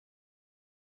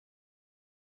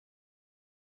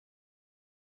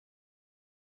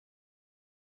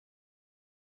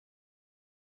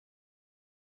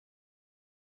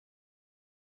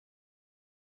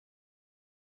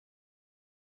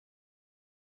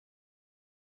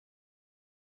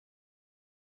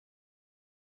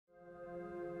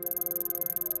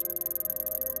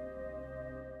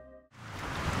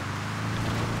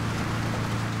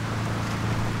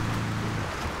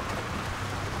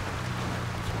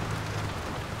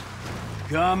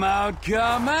Come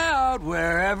out,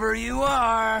 wherever you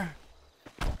are.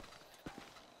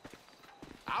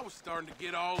 I was starting to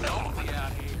get all lonely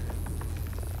out here.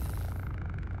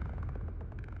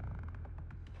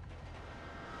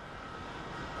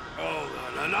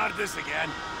 Oh, no, not this again.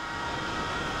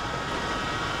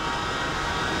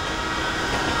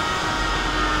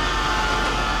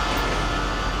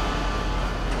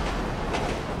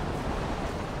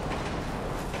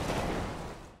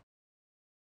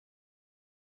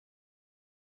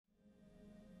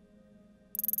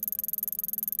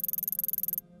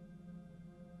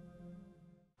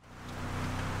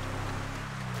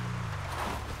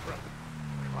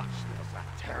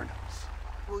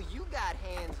 Well, you got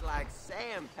hands like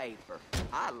sandpaper.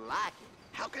 I like it.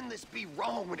 How can this be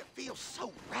wrong when it feels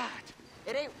so right?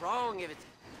 It ain't wrong if it's...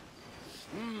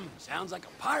 Sounds like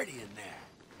a party in there.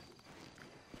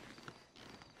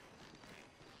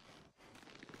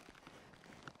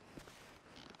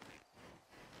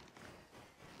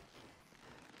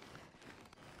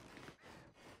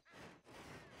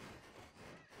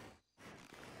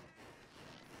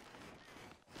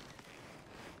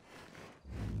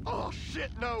 Oh,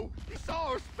 shit, no! He saw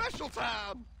our special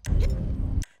time!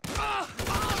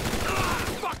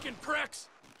 Fucking pricks!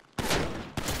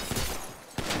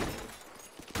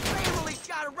 Family's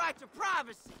got a right to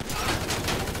privacy!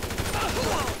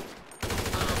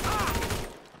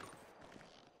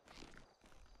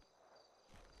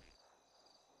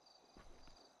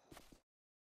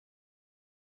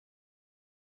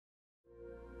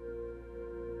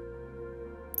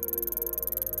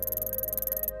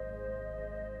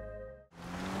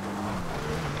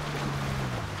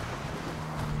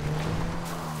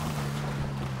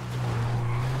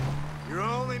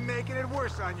 Making it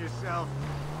worse on yourself.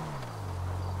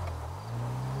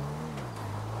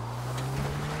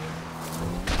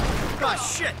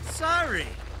 Oh, shit! Sorry!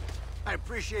 I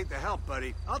appreciate the help,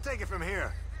 buddy. I'll take it from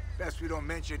here. Best we don't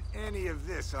mention any of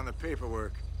this on the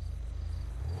paperwork.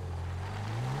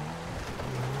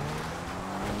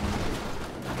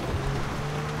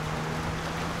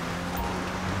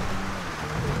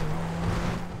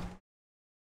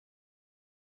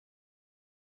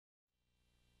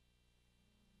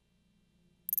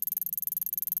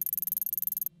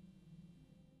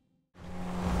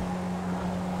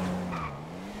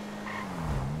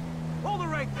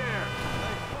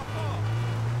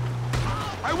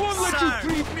 I won't let you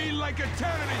treat me like a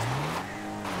terrorist!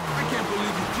 I can't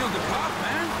believe you killed a cop,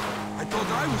 man. I thought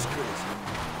I was crazy.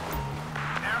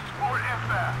 Escort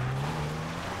inbound.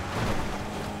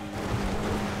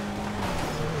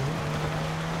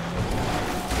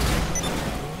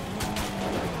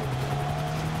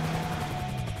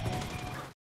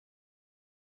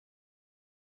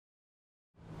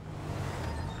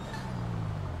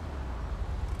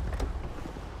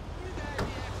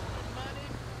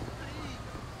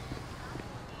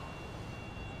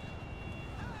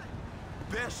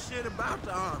 Best shit about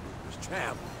the Army was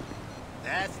travel.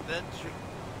 That's the truth.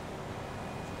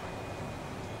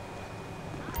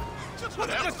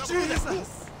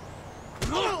 Jesus!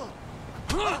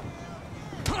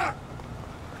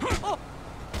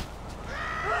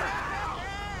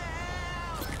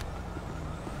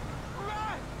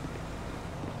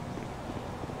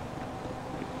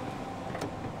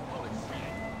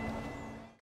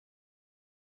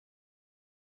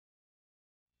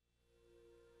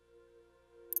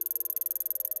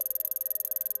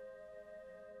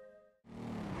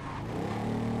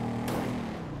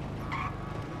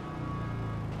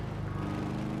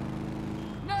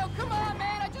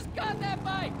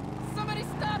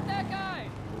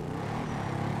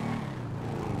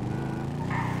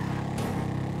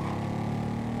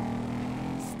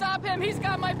 Stop him! He's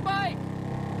got my bike!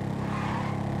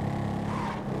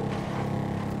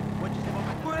 What the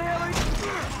hell are you...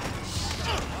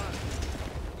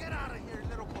 Get out of here,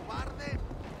 little cobarde!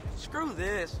 Screw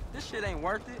this. This shit ain't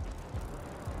worth it.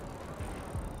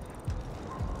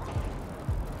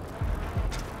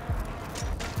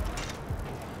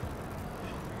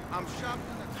 I'm shopping.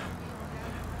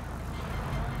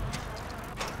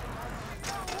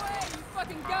 No way! You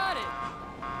fucking got it!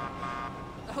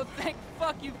 Oh, thank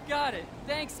fuck you've got it.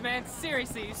 Thanks, man.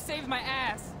 Seriously, you saved my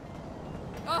ass.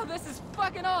 Oh, this is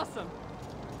fucking awesome.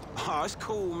 Oh, it's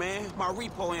cool, man. My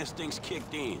repo instincts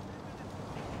kicked in.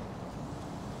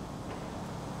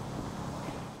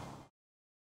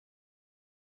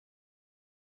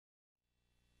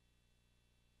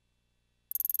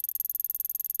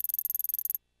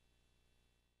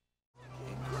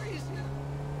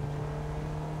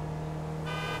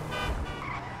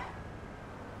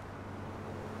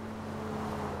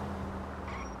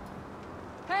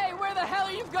 Hey, where the the hell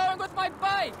are you going with my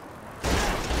bike?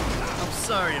 I'm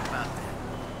sorry about that.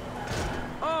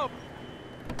 Oh!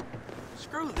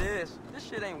 Screw this. This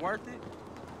shit ain't worth it.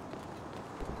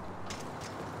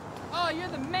 Oh, you're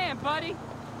the man, buddy.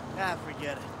 Ah,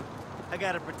 forget it. I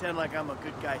gotta pretend like I'm a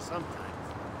good guy sometimes.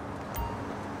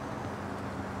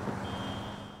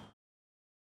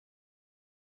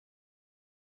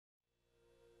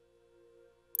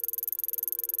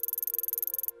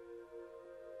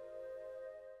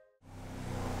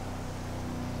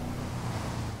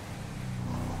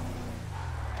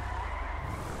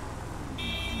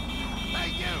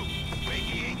 Hey, you! Speak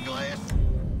English?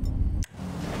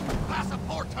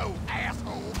 Passaporto,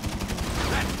 asshole!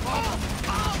 That's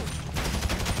oh!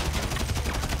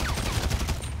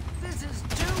 This is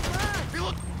too much! Hey,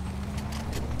 look!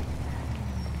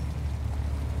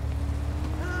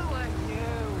 Who are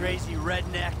you? Crazy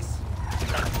rednecks.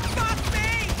 Fuck me!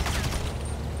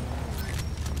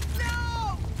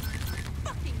 No!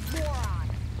 Fucking moron!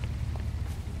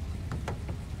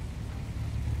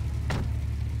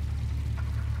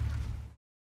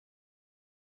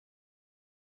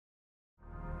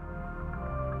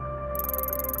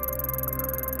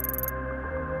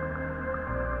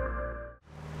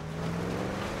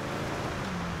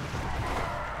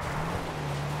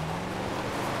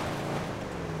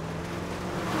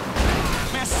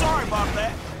 Man, sorry about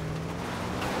that.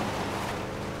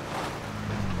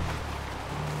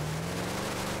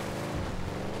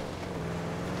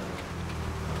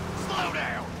 Slow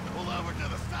down! Pull over to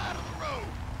the side of the road!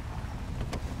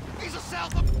 He's a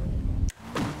South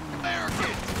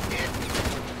American!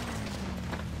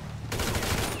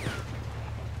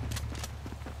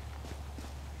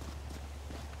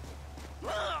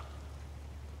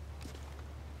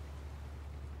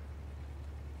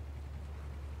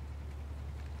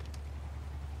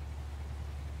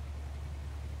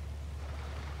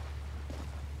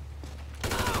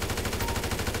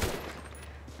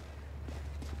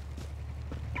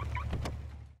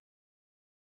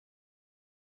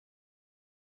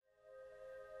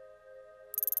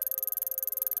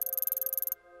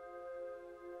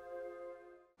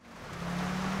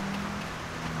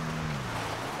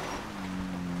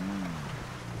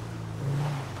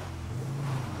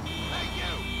 Hey,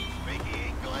 you! Speak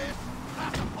English?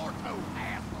 Passaporto,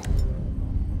 asshole!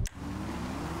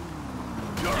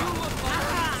 You look like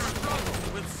you struggle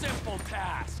with simple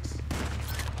tasks.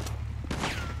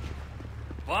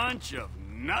 Bunch of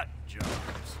nut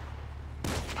jobs.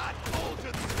 I told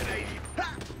you the Canadian. Ha!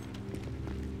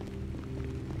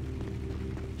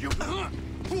 You.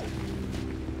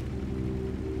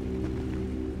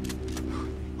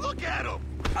 Look at him!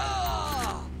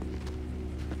 Ah!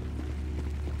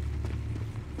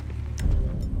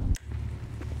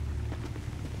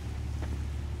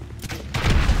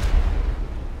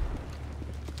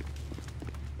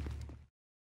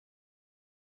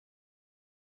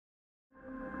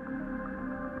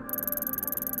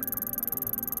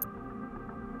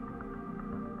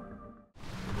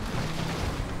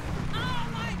 Oh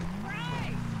my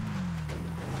Christ!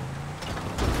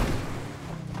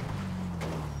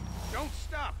 Don't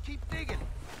stop. Keep digging.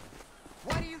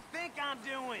 What do you think I'm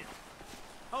doing?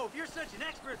 Oh, if you're such an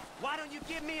expert, why don't you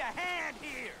give me a hand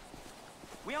here?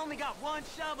 We only got one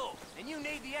shovel, and you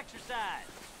need the exercise.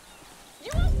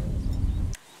 You won't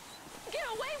get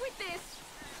away with this!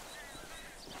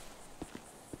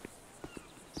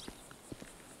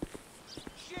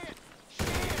 Shit! Shit!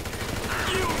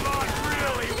 You lot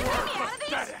really Can you were get me out of this?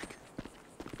 pathetic.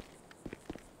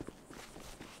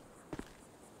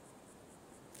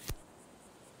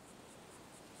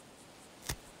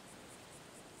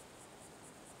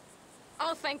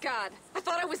 Oh, thank God. I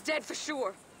thought I was dead for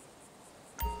sure.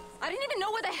 I didn't even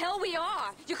know where the hell we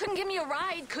are. You couldn't give me a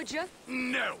ride, could you?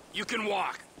 No, you can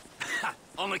walk.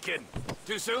 Only kidding.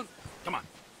 Too soon? Come on.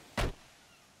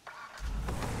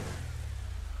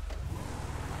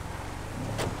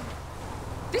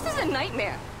 This is a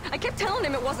nightmare. I kept telling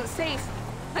him it wasn't safe.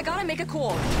 I gotta make a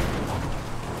call.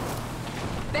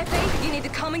 Pepe, you need to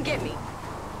come and get me.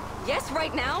 Yes,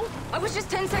 right now? I was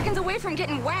just 10 seconds away from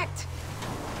getting whacked.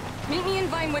 Meet me in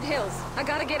Vinewood Hills. I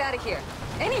gotta get out of here.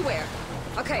 Anywhere.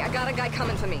 Okay, I got a guy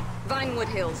coming for me. Vinewood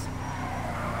Hills.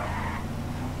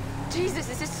 Jesus,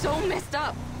 this is so messed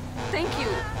up. Thank you.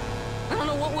 I don't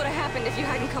know what would have happened if you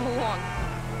hadn't come along.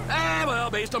 Ah, well,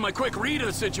 based on my quick read of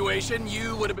the situation,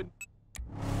 you would have been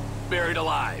buried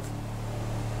alive.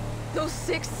 Those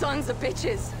 6 sons of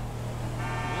bitches.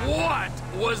 What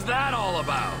was that all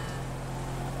about?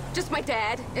 Just my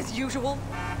dad, as usual.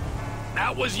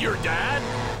 That was your dad?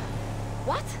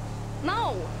 What?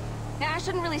 No. Yeah, I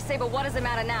shouldn't really say, but what does it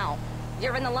matter now?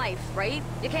 You're in the life, right?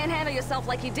 You can't handle yourself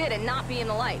like you did and not be in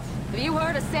the life. Have you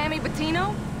heard of Sammy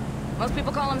Bottino? Most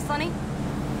people call him Sonny.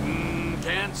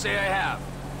 Can't say I have.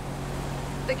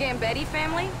 The Gambetti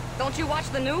family? Don't you watch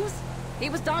the news?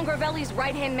 He was Don Gravelli's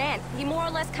right-hand man. He more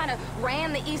or less kind of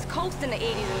ran the East Coast in the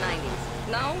 80s and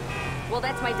 90s. No? Well,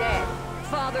 that's my dad.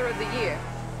 Father of the Year.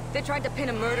 They tried to pin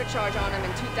a murder charge on him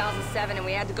in 2007 and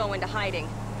we had to go into hiding.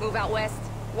 Move out west.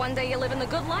 One day you're living the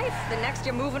good life, the next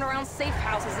you're moving around safe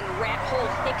houses in rat-hole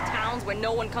hick towns where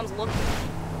no one comes looking.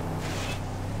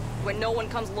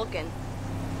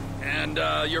 And,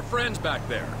 your friends back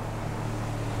there?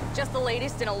 Just the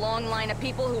latest in a long line of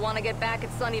people who want to get back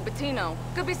at Sonny Bottino.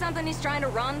 Could be something he's trying to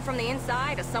run from the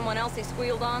inside, or someone else he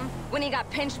squealed on. When he got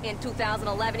pinched in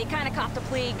 2011, he kind of copped a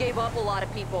plea, gave up a lot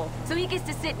of people. So he gets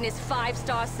to sit in his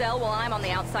 5-star cell while I'm on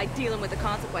the outside dealing with the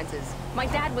consequences. My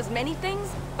dad was many things,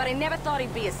 but I never thought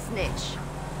he'd be a snitch.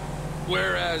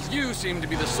 Whereas you seem to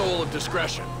be the soul of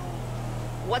discretion.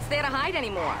 What's there to hide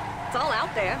anymore? It's all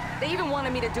out there. They even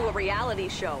wanted me to do a reality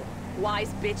show.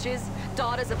 Wise bitches,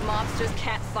 daughters of mobsters,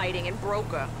 catfighting, and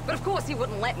broker. But of course he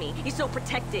wouldn't let me. He's so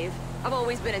protective. I've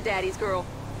always been a daddy's girl.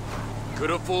 Could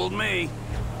have fooled me.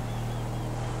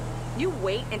 You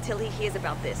wait until he hears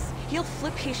about this. He'll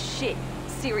flip his shit.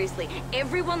 Seriously,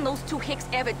 everyone those two hicks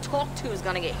ever talked to is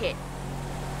gonna get hit.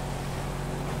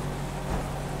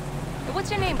 What's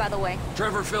your name, by the way?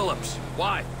 Trevor Phillips.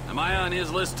 Why? Am I on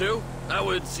his list too? That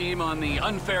would seem on the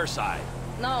unfair side.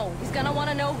 No, he's gonna want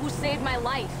to know who saved my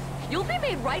life. You'll be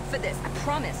made right for this, I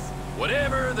promise.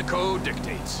 Whatever the code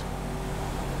dictates.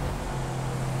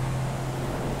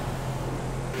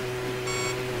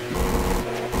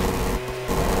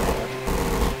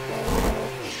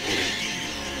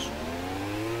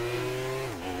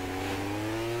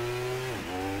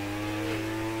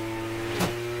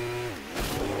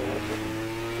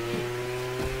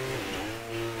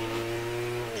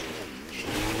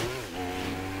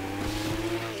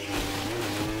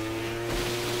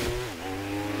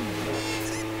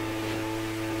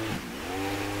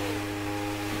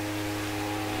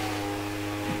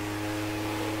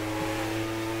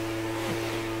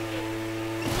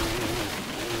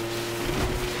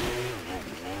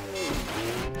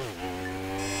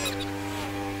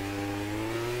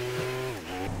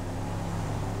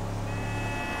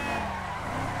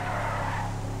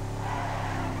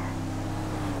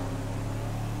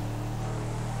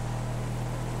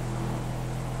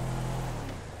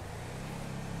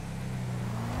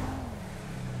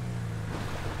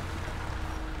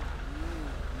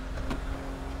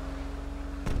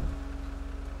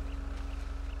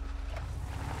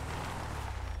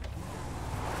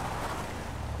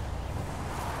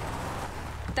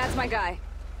 That's my guy.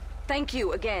 Thank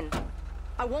you again.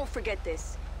 I won't forget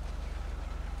this.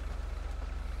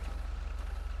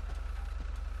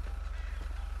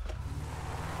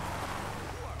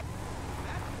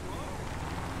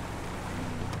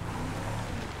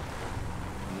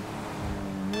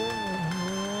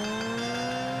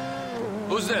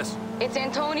 Who's this? It's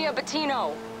Antonia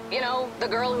Bottino. You know, the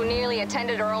girl who nearly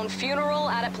attended her own funeral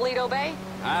out at Paleto Bay?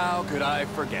 How could I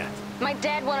forget? My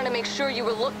dad wanted to make sure you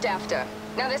were looked after.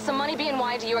 Now there's some money being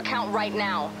wired to your account right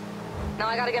now. Now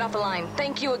I gotta get off the line.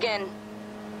 Thank you again.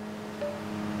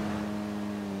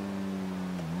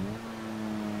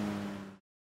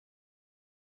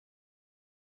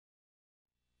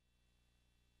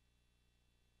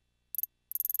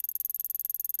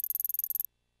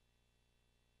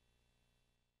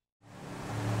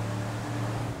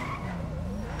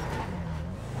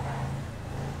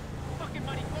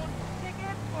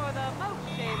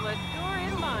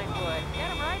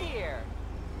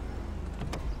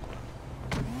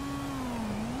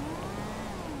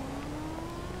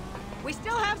 We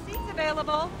still have seats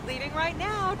available. Leaving right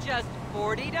now, just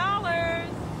 $40.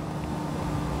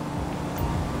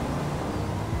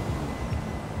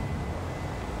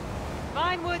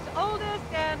 Vinewood's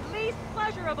oldest and least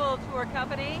pleasurable tour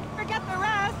company. Forget the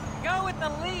rest. Go with the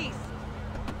least.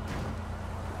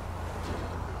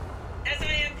 As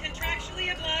I am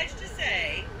contractually obliged to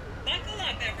say, buckle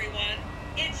up, everyone.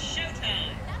 It's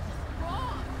showtime. That's just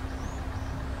wrong.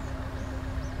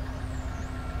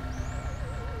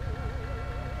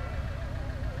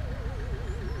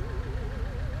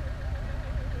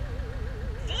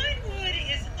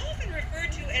 Vinewood is often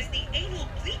referred to as the anal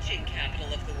bleaching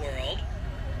capital of the world.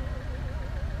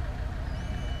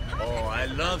 Oh, I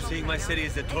love seeing my city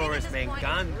as a tourist, me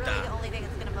encanta. Really the only thing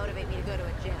that's gonna motivate me to go to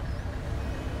a gym.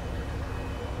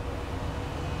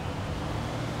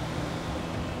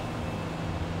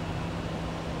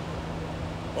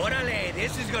 Orale,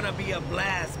 this is gonna be a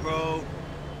blast, bro.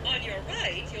 On your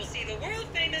right, you'll see the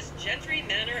world-famous Gentry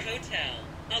Manor Hotel,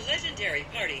 a legendary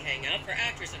party hangout for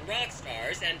actors and rock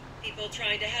stars and people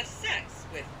trying to have sex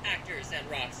with actors and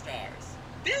rock stars.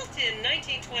 Built in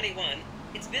 1921,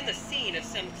 it's been the scene of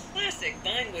some classic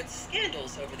Vinewood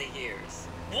scandals over the years.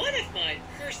 One of my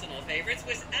personal favorites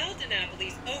was Al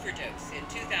DiNapoli's overdose in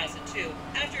 2002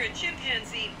 after a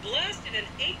chimpanzee blasted an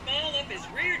 8-ball up his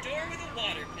rear door with a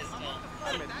water pistol.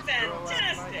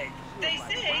 Fantastic! They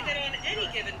say that on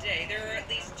any given day there are at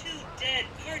least 2 dead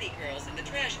party girls in the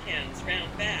trash cans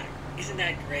round back. Isn't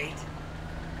that great?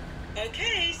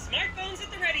 Okay, smartphones at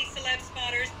the ready, celeb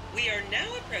spotters. We are now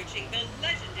approaching the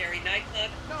legendary nightclub,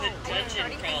 the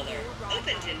Dungeon Crawler.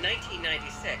 Opened in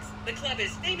 1996, the club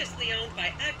is famously owned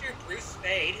by actor Bruce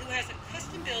Spade, who has a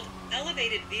custom-built,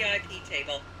 elevated VIP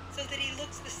table so that he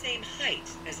looks the same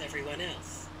height as everyone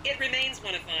else. It remains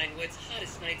one of Vinewood's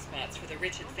hottest night spots for the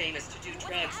rich and famous to do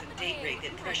drugs and date-rape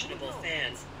impressionable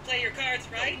fans. Play your cards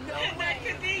right, and that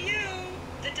could be you!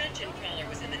 The Dungeon Crawler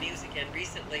was in the news again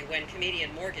recently when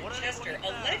comedian Morgan Chester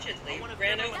allegedly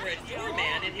ran over a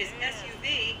doorman in his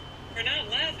SUV for not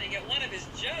laughing at one of his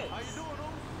jokes.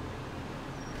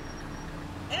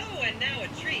 Oh, and now a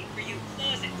treat for you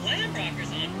closet glam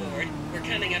rockers on board. We're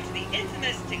coming up to the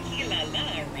infamous Tequila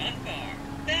La Rock Bar.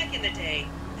 Back in the day,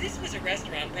 this was a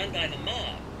restaurant run by the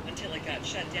mob until it got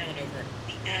shut down over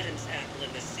the Adam's apple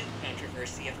in the soup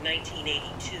controversy of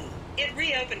 1982. It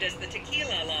reopened as the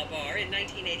Tequila La Bar in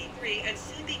 1983 and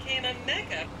soon became a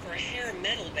mecca for hair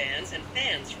metal bands and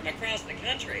fans from across the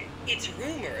country. It's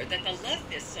rumored that the Love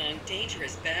Fist song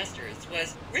Dangerous Bastards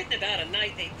was written about a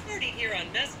night they partied here on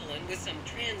Mescaline with some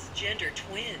transgender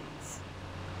twins.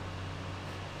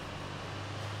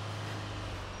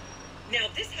 Now,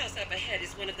 this house up ahead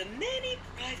is one of the many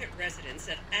private residence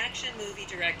of action movie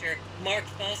director Mark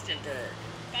Fostenberg.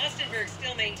 Fostenberg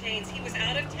still maintains he was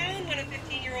out of town when a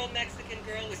 15-year-old Mexican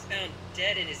girl was found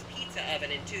dead in his pizza oven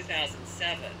in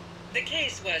 2007. The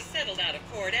case was settled out of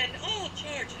court and all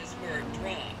charges were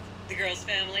dropped. The girl's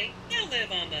family now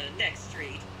live on the next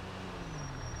street.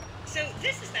 So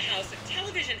this is the house of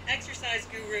television exercise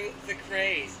guru The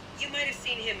Craze. You might have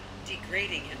seen him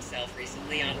degrading himself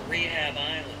recently on Rehab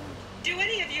Island. Do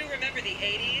any of you remember the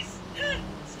 80s? Huh,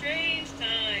 strange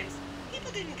times.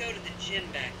 People didn't go to the gym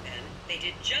back then. They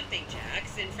did jumping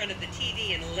jacks in front of the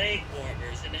TV and leg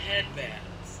warmers and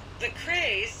headbands. The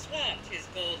Craze swapped his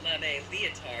gold lame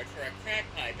leotard for a crack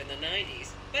pipe in the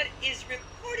 90s, but is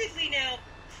reportedly now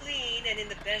clean and in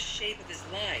the best shape of his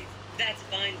life. That's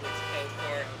Vinewood's code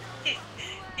for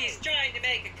he's trying to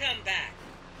make a comeback.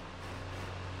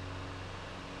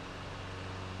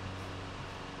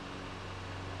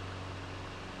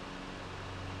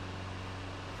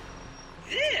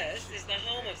 This is the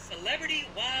home of celebrity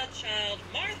wild child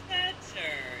Martha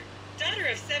Turn. Daughter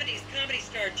of 70s comedy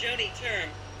star Joni Term,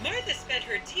 Martha spent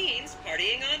her teens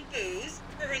partying on booze,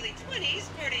 her early 20s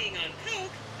partying on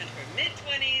coke, and her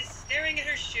mid-20s staring at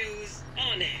her shoes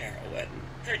on heroin.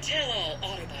 Her tell-all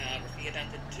autobiography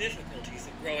about the difficulties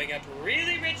of growing up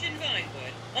really rich in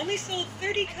Vinewood only sold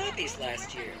 30 copies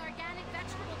last year.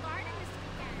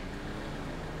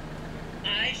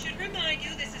 I should remind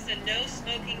you this is a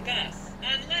no-smoking bus.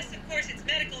 Unless, of course, it's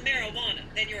medical marijuana,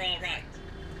 then you're all right.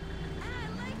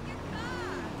 I like your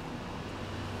car.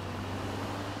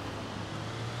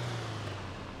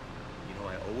 You know,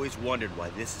 I always wondered why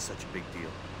this is such a big deal.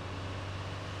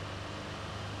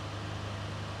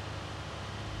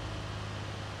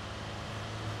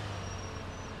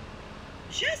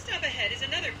 Just up ahead is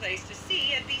another place to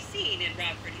see and be seen in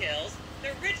Rockford Hills, the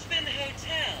Richmond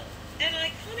Hotel. An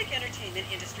iconic entertainment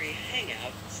industry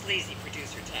hangout, sleazy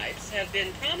producer types have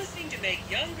been promising to make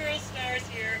young girl stars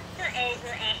here for over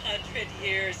 100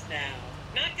 years now.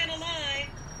 Not gonna lie,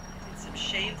 I did some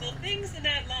shameful things in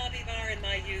that lobby bar in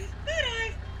my youth, but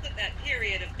I've put that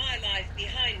period of my life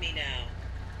behind me now.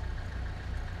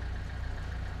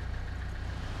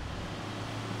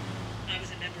 I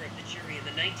was a member of the jury in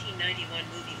the 1991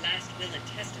 movie Last Will and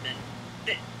Testament.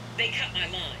 They cut my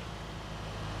line.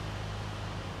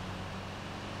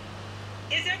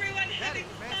 Is everyone having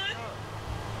fun?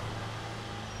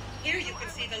 Here you can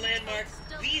see the landmark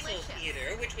Weasel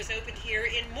Theater, which was opened here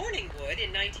in Morningwood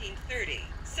in 1930.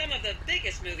 Some of the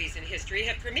biggest movies in history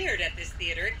have premiered at this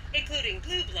theater, including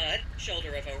Blue Blood,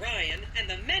 Shoulder of Orion, and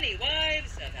The Many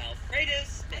Wives of Alfredo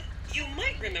Smith. You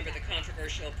might remember the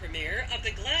controversial premiere of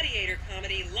the gladiator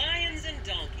comedy Lions and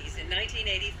Donkeys in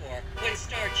 1984, when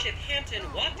star Chip Hampton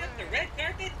walked up the red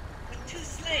carpet with 2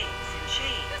 slaves in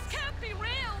chains. This can't be real!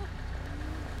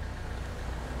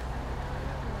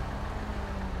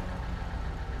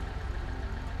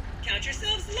 Count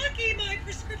yourselves lucky my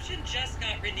prescription just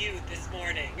got renewed this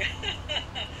morning.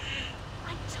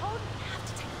 I totally have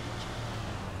to take a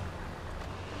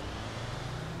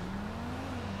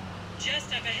picture.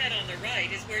 Just up ahead on the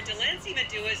right is where Delancey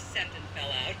Medua's septum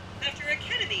fell out after a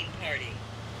ketamine party.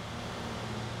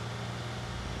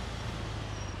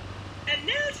 And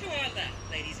now to our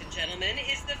left, ladies and gentlemen,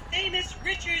 is the famous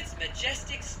Richard's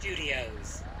Majestic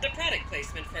Studios. The product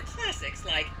placement for classics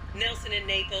like Nelson in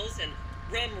Naples and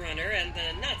Rum Runner, and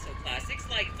the not-so-classics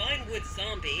like Vinewood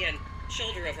Zombie and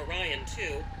Shoulder of Orion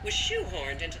 2 was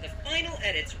shoehorned into the final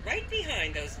edits right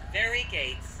behind those very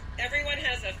gates. Everyone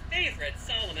has a favorite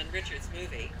Solomon Richards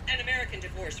movie. An American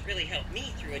Divorce really helped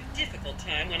me through a difficult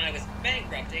time when I was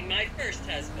bankrupting my first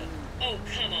husband. Oh,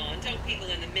 come on, don't people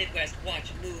in the Midwest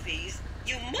watch movies?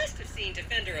 You must have seen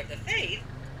Defender of the Faith.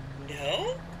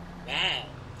 No? Wow,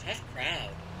 tough crowd.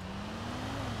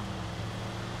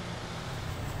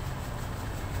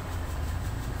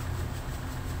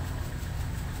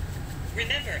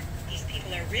 Remember, these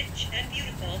people are rich and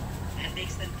beautiful. That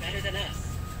makes them better than us.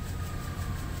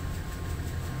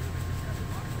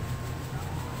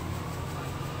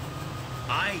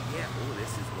 Yeah. Oh, this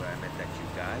is where I met that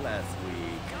cute guy last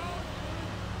week.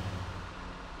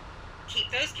 Keep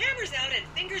those cameras out and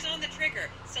fingers on the trigger.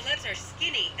 Celebs are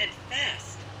skinny and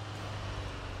fast.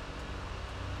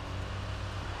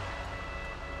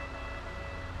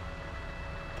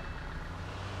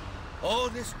 Oh,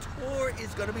 this tour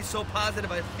is gonna be so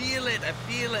positive. I feel it. I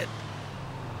feel it.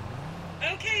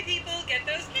 Okay, people, get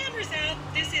those cameras out.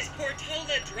 This is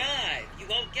Portola Drive. You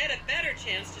won't get a better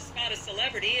chance to spot a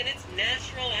celebrity in its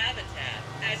natural habitat.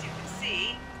 As you can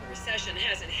see, the recession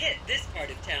hasn't hit this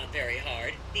part of town very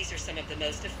hard. These are some of the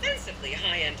most offensively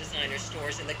high-end designer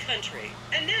stores in the country.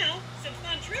 And now, some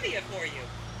fun trivia for you.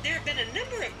 There have been a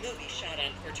number of movies shot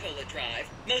on Portola Drive,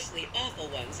 mostly awful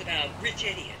ones about rich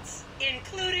idiots,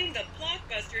 including the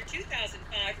blockbuster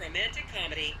 2005 romantic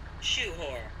comedy, Shoe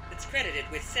Whore. It's credited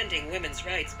with sending women's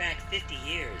rights back 50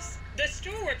 years. The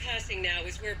store we're passing now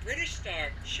is where British star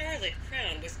Charlotte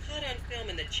Crown was caught on film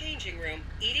in the changing room,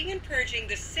 eating and purging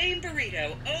the same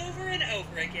burrito over and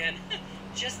over again,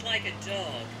 just like a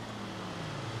dog.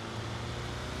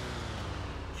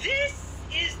 This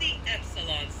is the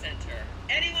Epsilon Center.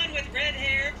 Anyone with red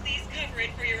hair, please cover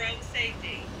it for your own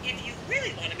safety. If you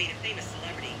really want to meet a famous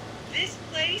celebrity, this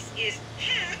place is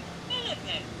packed full of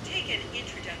them. Take an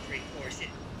introductory course. It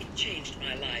changed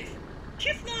my life.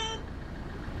 Kifla!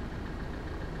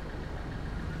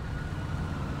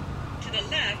 To the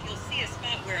left, you'll see a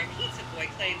spot where a pizza boy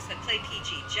claims that Play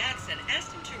P.G. Jackson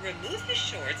asked him to remove his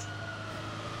shorts.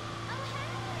 Oh,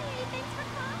 hey, thanks for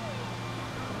calling.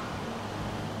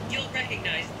 You'll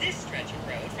recognize this stretch of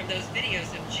road from those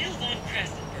videos of Jill von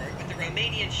Krastenberg with the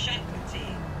Romanian shot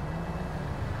boutique.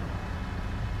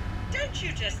 Don't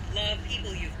you just love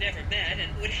people you've never met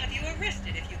and would have you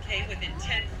arrested if you came within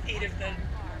 10 feet of them?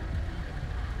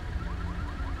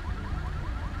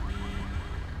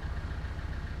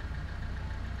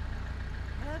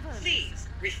 Please,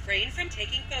 refrain from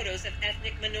taking photos of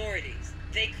ethnic minorities.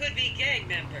 They could be gang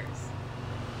members.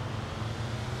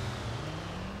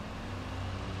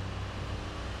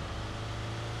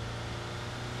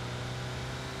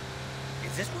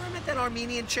 Is this where I met that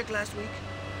Armenian chick last week?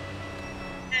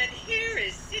 And here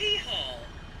is City Hall.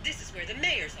 This is where the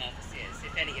mayor's office is,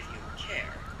 if any of you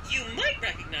care. You might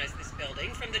recognize this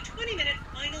building from the 20-minute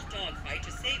final dogfight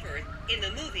to save Earth in the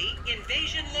movie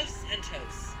Invasion Los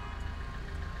Santos.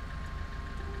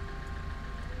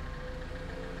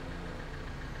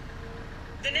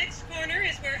 The next corner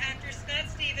is where actor Scott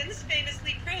Stevens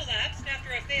famously prolapsed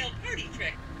after a failed party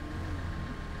trick.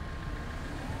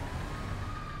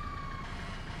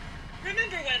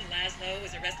 Remember when Laszlo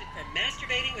was arrested for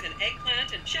masturbating with an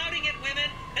eggplant and shouting at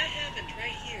women? That happened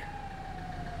right here.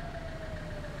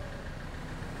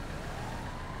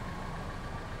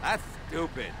 That's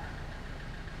stupid.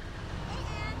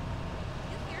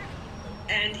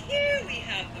 And here we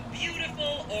have the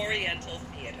beautiful Oriental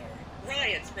Theater.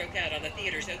 Riots broke out on the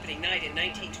theater's opening night in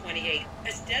 1928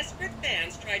 as desperate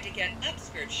fans tried to get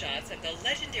upskirt shots of the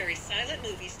legendary silent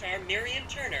movie star Miriam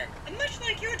Turner, much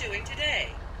like you're doing today,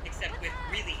 except with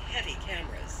really heavy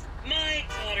cameras. My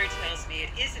daughter tells me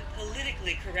it isn't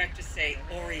politically correct to say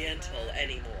Oriental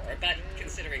anymore, but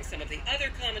considering some of the other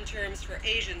common terms for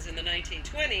Asians in the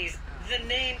 1920s, the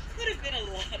name could have been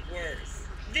a lot worse.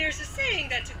 There's a saying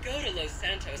that to go to Los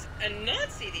Santos and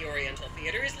not see the Oriental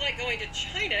Theater is like going to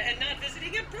China and not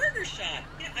visiting a burger shop.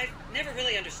 You know, I've never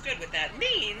really understood what that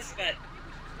means, but...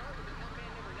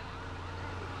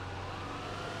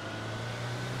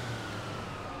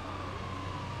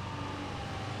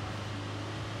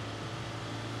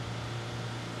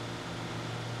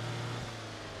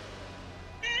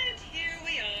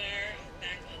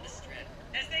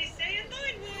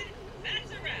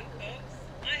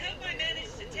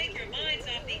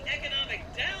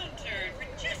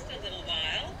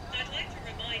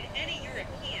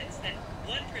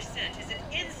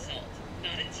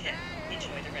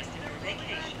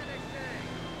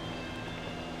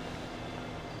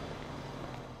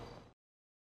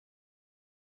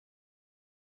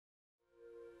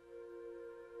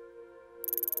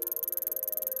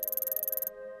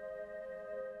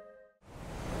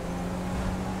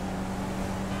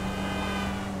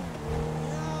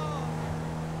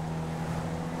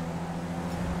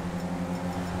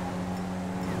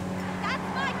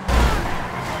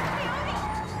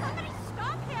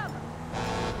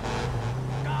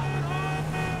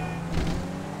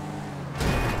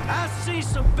 see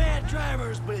some bad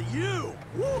drivers, but you...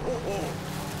 Whoa.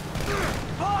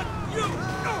 Fuck you!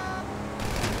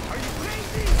 Are you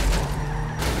crazy?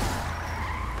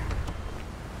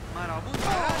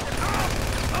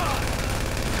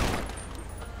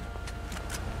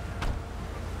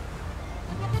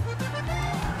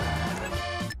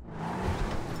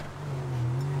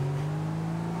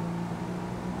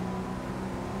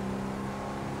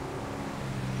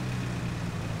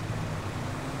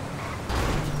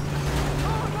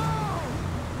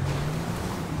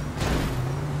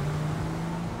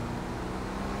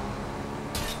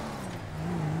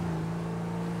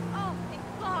 Oh, thank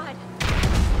God.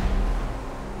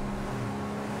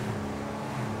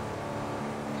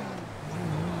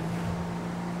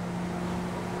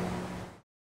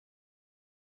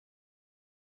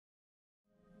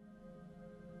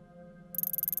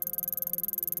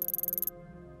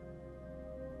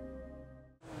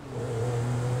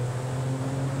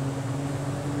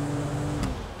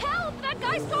 Help! That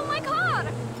guy stole my car!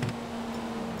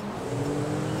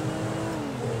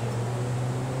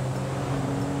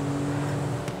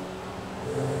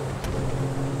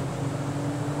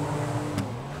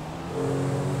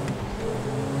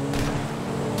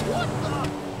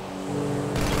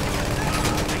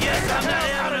 I guess I'm not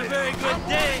having a very good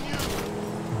day.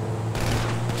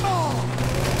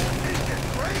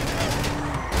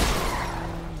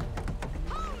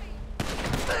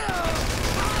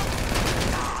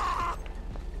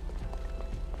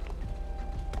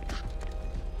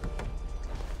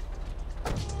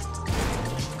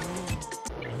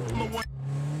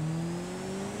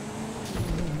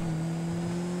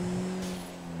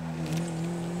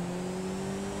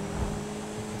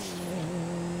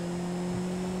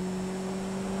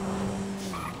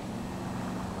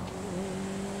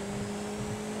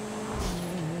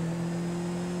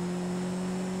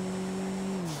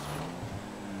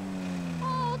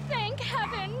 Oh, thank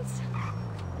heavens!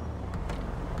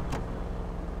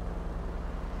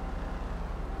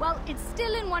 Well, it's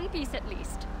still in one piece at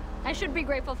least. I should be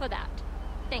grateful for that.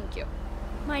 Thank you.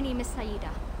 My name is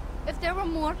Saida. If there were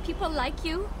more people like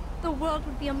you, the world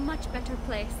would be a much better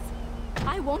place.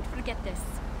 I won't forget this.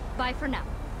 Bye for now.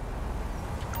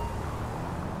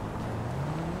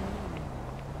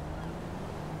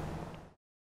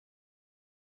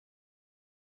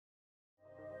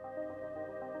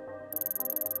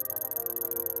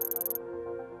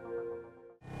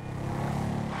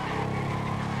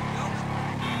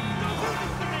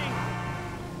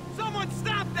 Someone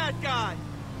stop that guy!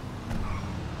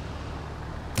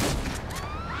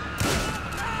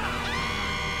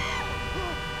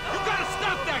 You gotta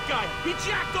stop that guy! He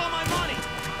jacked all my money!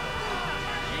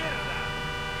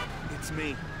 It's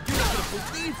me. You're not gonna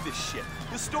believe this shit.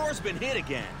 The store's been hit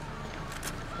again.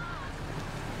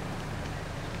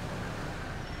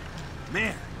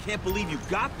 Man, I can't believe you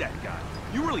got that guy.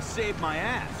 You really saved my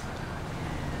ass.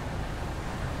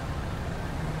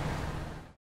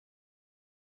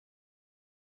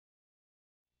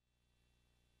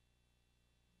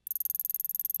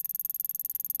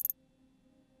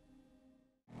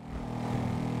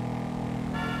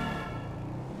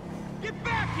 Get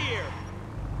back here!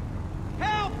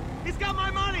 Help! He's got my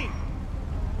money!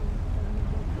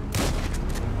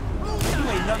 You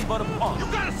ain't nothing but a punk. You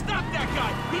gotta stop that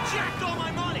guy! He jacked all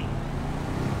my money!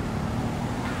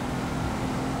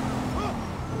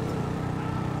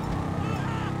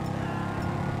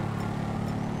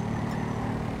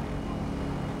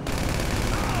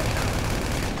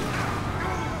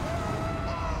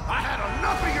 I had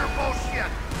enough of your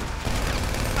bullshit!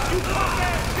 You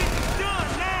fuck-ass bitch is done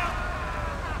now!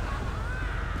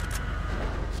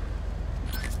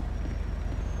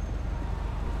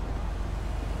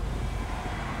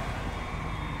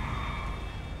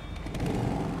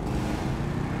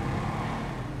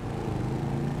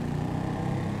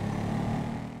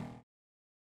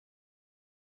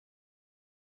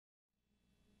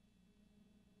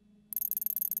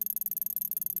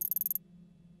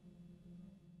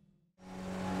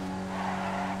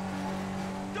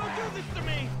 Don't do this to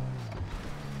me!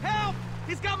 Help!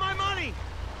 He's got my money!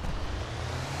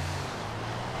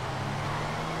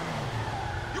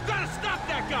 You gotta stop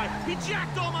that guy! He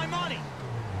jacked all my money!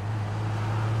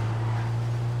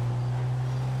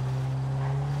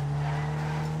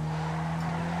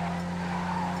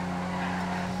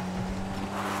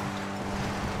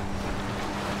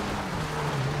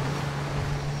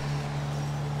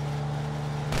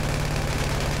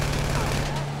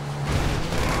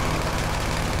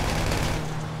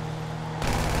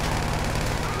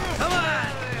 Come on!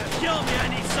 Kill me, I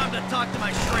need something to talk to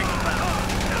my shrink about.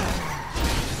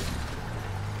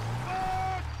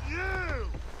 Fuck you!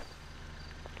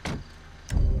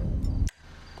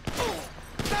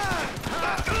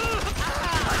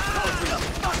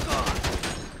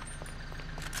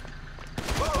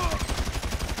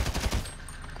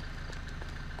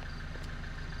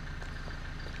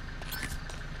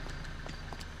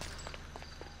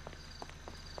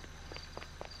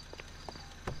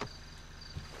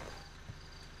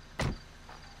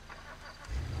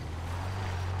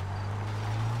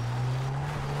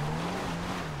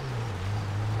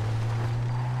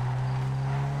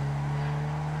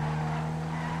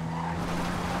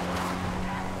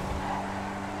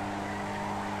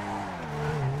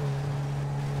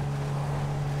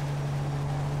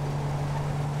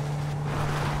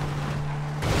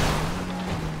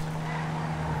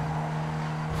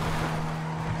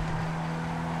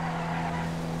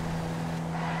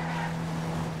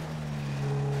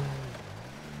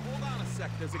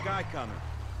 there's a guy coming.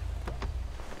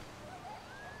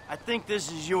 I think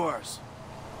this is yours.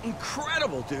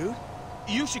 Incredible, dude.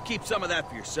 You should keep some of that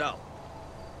for yourself.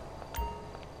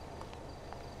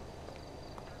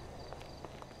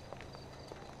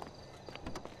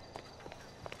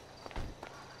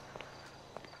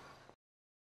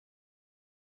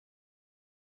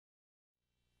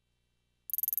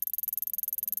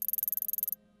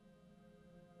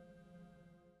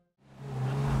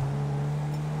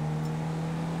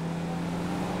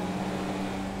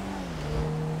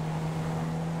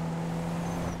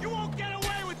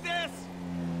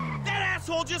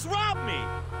 Asshole just robbed me!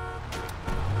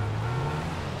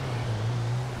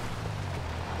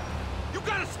 You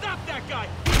gotta stop that guy!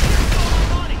 He stole my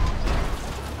money!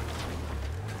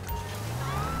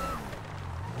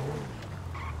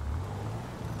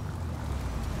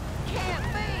 Can't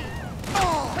be!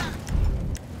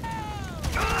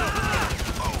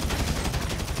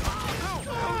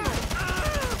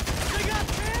 They got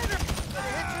Tanner! They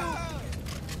hit you!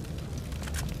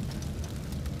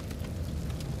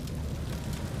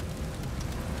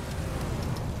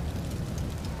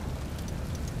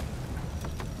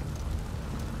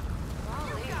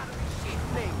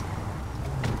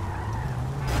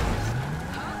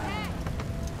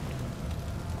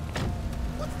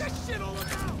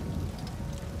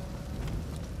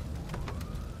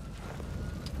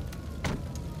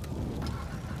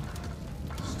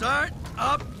 Start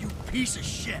up, you piece of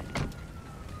shit!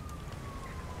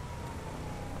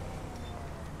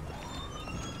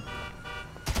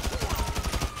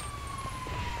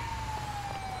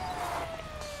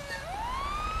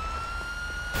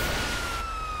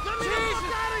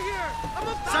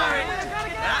 Sorry,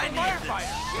 I need this.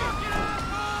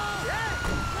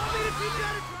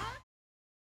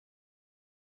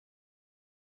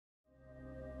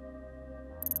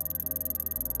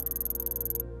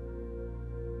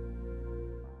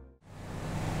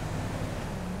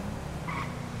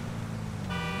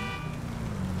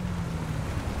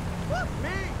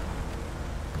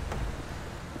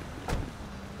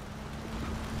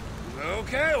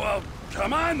 Okay, well,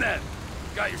 come on then.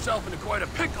 Got yourself into quite a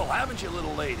pickle, haven't you,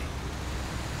 little lady?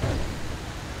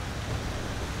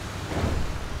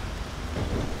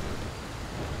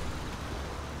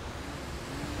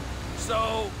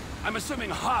 So, I'm assuming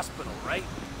hospital, right?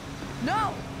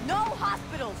 No! No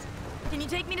hospitals! Can you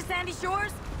take me to Sandy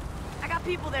Shores? I got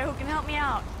people there who can help me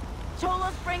out.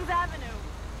 Cholo Springs Avenue.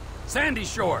 Sandy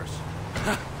Shores.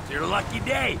 It's your lucky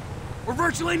day. We're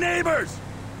virtually neighbors.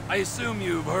 I assume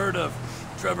you've heard of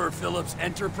Trevor Phillips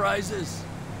Enterprises?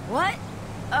 What?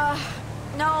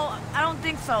 No, I don't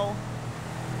think so.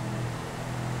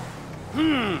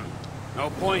 No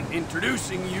point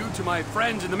introducing you to my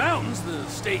friends in the mountains, the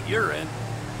state you're in.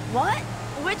 What?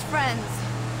 Which friends?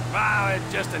 Wow,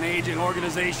 it's just an aging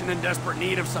organization in desperate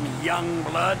need of some young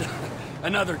blood.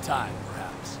 Another time,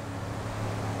 perhaps.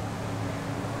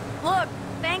 Look,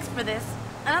 thanks for this.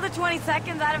 Another 20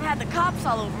 seconds, I'd have had the cops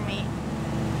all over me.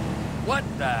 What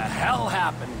the hell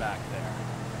happened back there?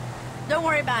 Don't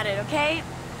worry about it, okay?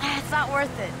 It's not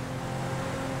worth it.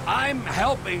 I'm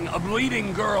helping a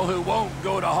bleeding girl who won't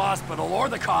go to hospital or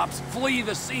the cops flee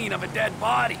the scene of a dead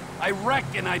body. I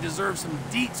reckon I deserve some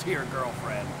deets here,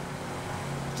 girlfriend.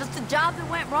 Just a job that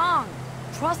went wrong.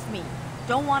 Trust me.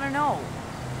 Don't want to know.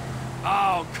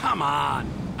 Oh, come on.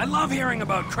 I love hearing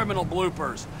about criminal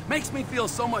bloopers. Makes me feel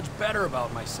so much better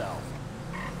about myself.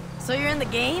 So you're in the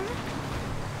game?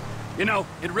 You know,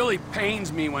 it really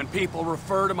pains me when people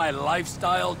refer to my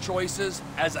lifestyle choices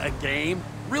as a game.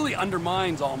 Really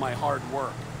undermines all my hard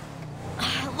work.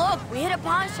 Look, we hit a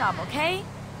pawn shop, okay?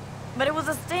 But it was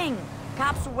a sting.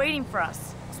 Cops were waiting for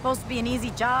us. Supposed to be an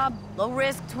easy job, low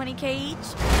risk, 20K each.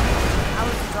 I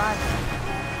was the driver.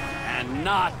 And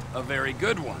not a very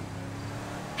good one.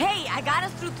 Hey, I got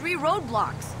us through 3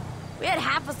 roadblocks. We had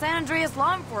half of San Andreas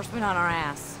law enforcement on our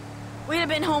ass. We'd have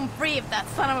been home free if that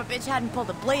son of a bitch hadn't pulled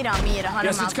a blade on me at 100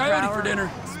 Guess miles it's per coyote hour. for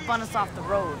dinner. Spun us off the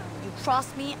road. You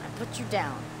crossed me, I put you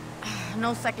down.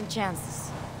 No second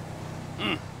chances.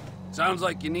 Sounds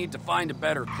like you need to find a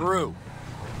better crew.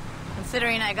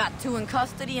 Considering I got 2 in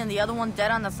custody and the other one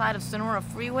dead on the side of Senora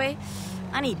Freeway,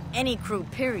 I need any crew,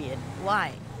 period.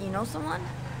 Why? You know someone?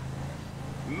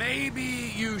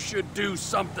 Maybe you should do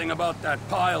something about that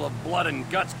pile of blood and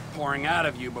guts pouring out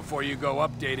of you before you go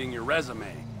updating your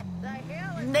resume.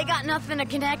 They got nothing to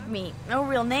connect me. No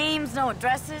real names, no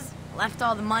addresses. Left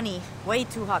all the money. Way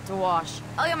too hot to wash.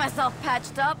 I'll get myself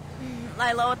patched up,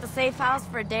 lie low at the safe house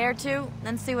for a day or 2,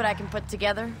 then see what I can put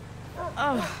together.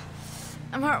 Oh,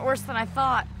 I'm hurt worse than I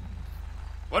thought.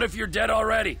 What if you're dead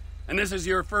already, and this is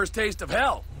your first taste of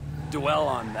hell? Dwell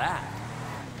on that.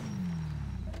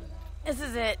 This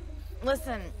is it.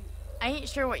 Listen, I ain't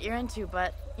sure what you're into,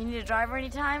 but you need a driver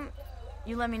anytime,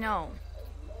 you let me know.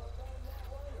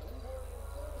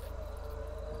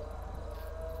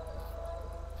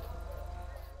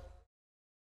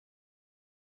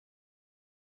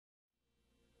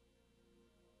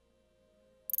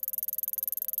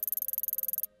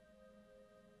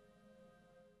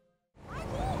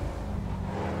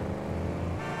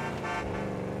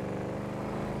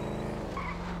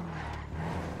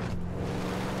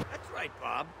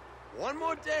 Bob. One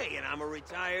more day and I'm a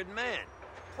retired man.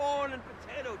 Corn and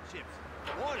potato chips.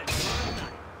 Morning, one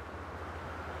night.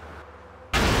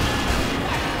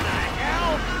 What the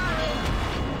hell?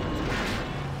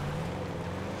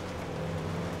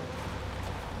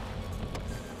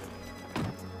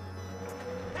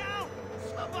 Help!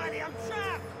 Somebody, I'm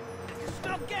trapped! There's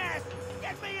no gas!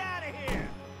 Get me out of here!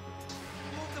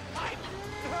 Move the pipe!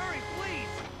 Hurry,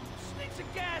 please! Sneak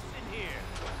some gas in here!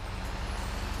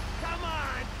 Come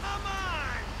on! Come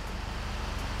on!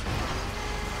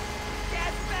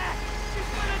 Get back!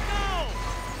 She's gonna go!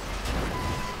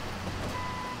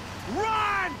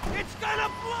 Run! It's gonna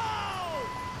blow!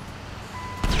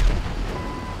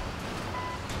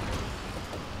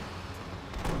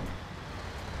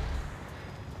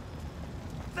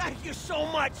 Thank you so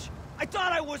much! I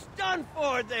thought I was done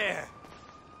for there!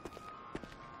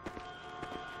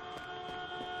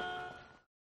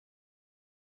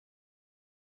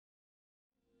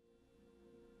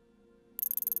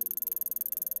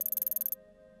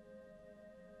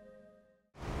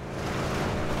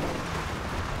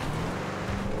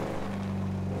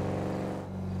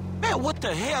 What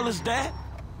the hell is that?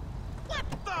 What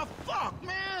the fuck,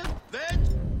 man? That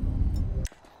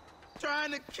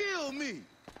trying to kill me. You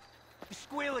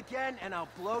squeal again, and I'll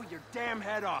blow your damn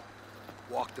head off.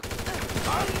 Walk the...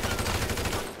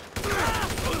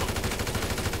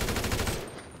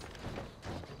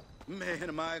 Man,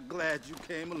 am I glad you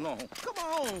came along. Come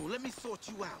on, let me sort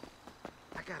you out.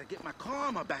 I gotta get my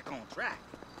karma back on track.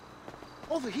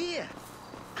 Over here,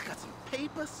 I got some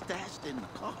paper stashed in the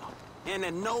car. And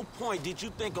at no point did you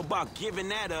think about giving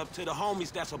that up to the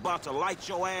homies that's about to light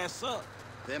your ass up.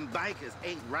 Them bikers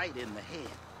ain't right in the head.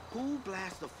 Who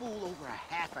blasts a fool over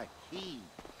a half a key?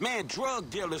 Man, drug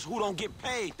dealers who don't get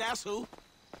paid, that's who.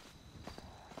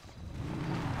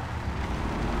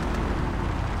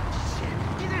 Shit,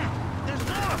 get out! There's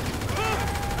more!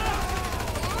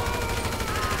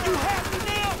 You have me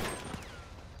now!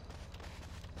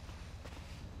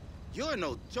 You're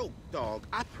no joke, dog.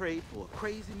 I prayed for a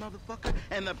crazy motherfucker,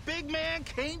 and the big man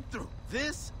came through.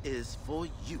 This is for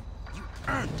you. You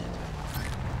earned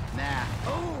it. Now,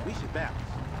 we should bounce.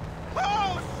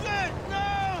 Oh, shit! No!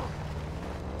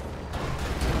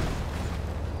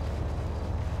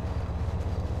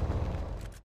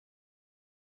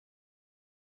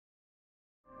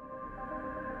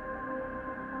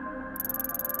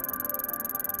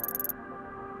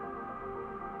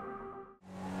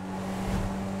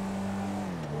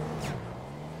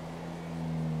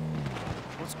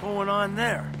 What's going on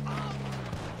there?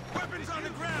 Weapons on the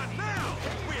ground, now!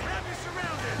 We have you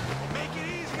surrounded! Make it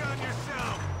easy on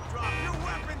yourself! Drop your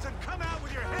weapons and come out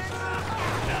with your hands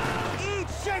up! Eat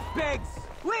shit, pigs!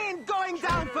 We ain't going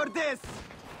down for this!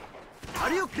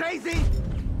 Are you crazy?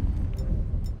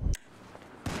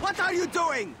 What are you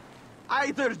doing?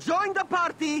 Either join the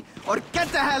party or get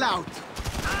the hell out!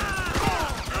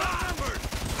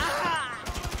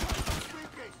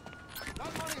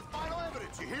 That money is final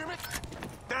evidence, you hear me?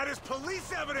 That is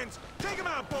police evidence! Take him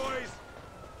out, boys!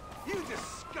 You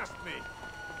disgust me!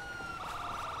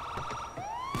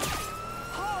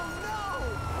 Oh, no!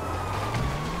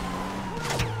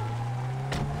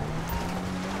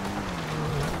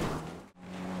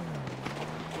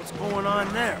 What's going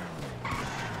on there?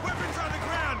 Weapons on the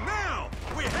ground, now!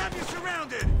 We have you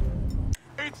surrounded!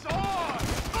 It's on!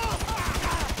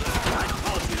 I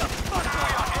told you to fuck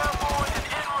off! Airborne and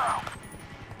en route.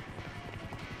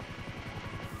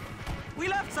 We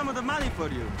left some of the money for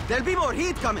you. There'll be more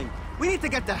heat coming. We need to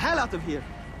get the hell out of here.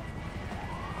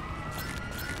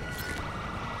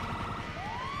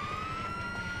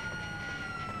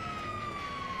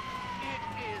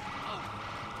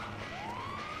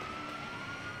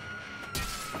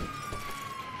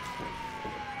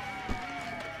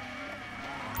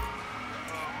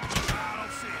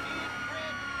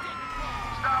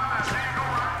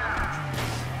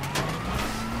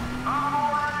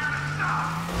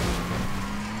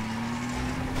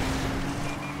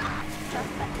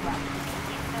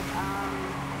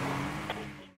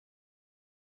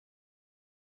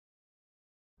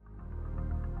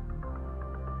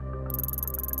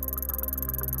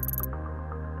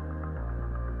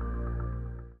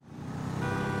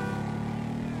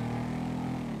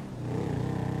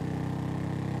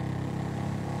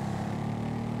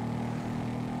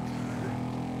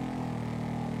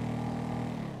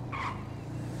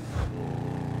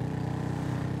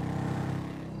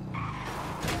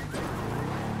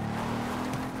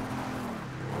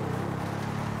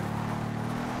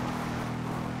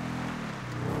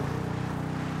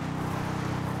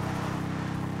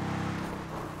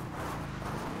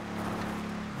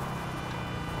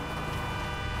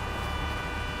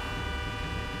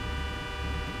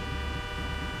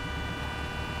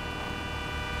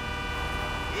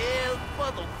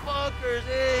 motherfuckers,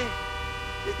 eh?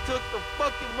 They took the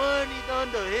fucking money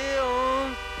down the hill.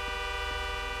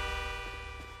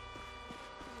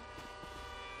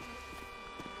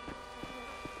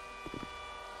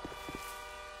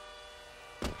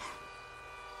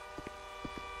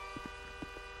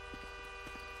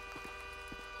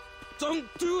 Don't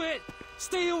do it!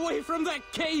 Stay away from that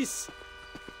case!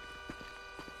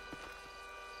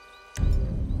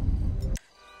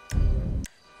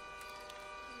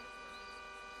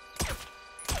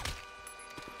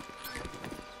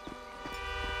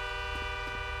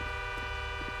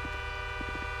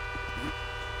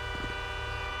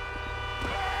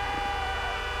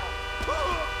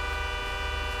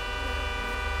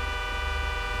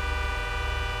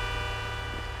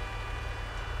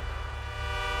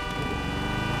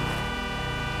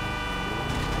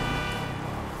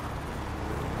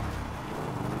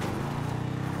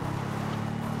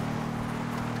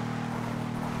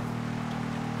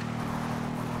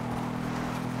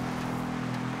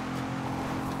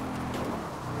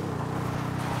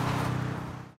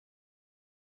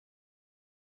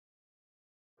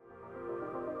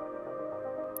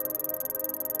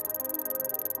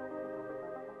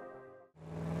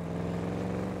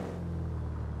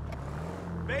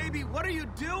 Baby, what are you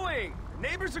doing?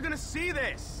 Neighbors are gonna see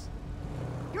this.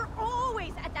 You're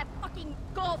always at that fucking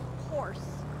golf course.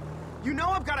 You know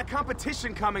I've got a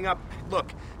competition coming up.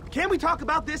 Look, can't we talk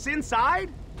about this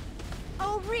inside?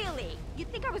 Oh, really? You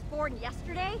think I was born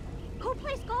yesterday? Who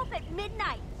plays golf at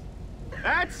midnight?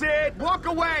 That's it! Walk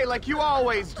away like you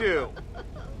always do!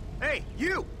 Hey,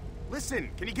 you! Listen,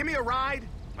 can you give me a ride?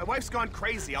 My wife's gone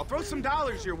crazy. I'll throw some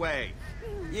dollars your way.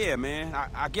 Yeah, man.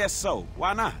 I guess so.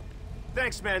 Why not?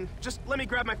 Thanks, man. Just let me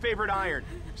grab my favorite iron.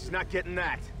 She's not getting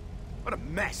that. What a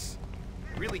mess.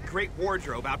 Really great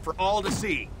wardrobe out for all to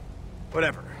see.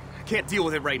 Whatever. I can't deal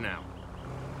with it right now.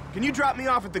 Can you drop me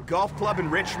off at the golf club in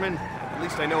Richmond? At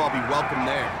least I know I'll be welcome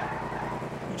there.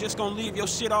 You just gonna leave your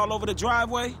shit all over the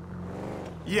driveway?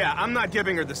 Yeah, I'm not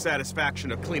giving her the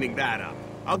satisfaction of cleaning that up.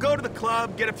 I'll go to the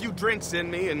club, get a few drinks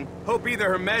in me, and hope either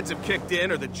her meds have kicked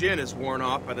in or the gin is worn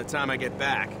off by the time I get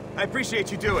back. I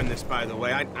appreciate you doing this, by the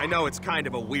way. I know it's kind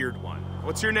of a weird one.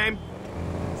 What's your name?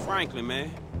 Franklin,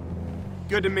 man.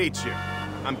 Good to meet you.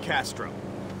 I'm Castro.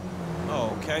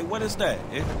 Oh, okay. What is that?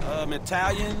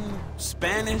 Italian?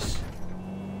 Spanish?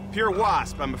 Pure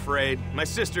wasp, I'm afraid. My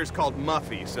sister's called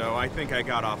Muffy, so I think I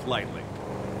got off lightly.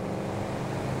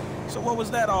 So what was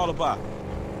that all about?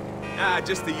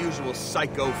 Just the usual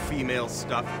psycho female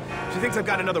stuff. She thinks I've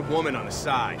got another woman on the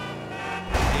side.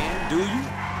 And do you?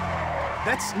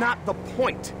 That's not the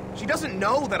point. She doesn't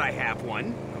know that I have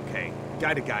one. Okay,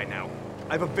 guy to guy now.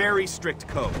 I have a very strict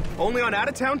code. Only on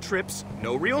out-of-town trips,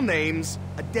 no real names,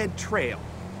 a dead trail.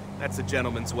 That's a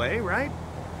gentleman's way, right?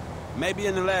 Maybe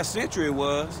in the last century it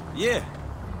was, yeah.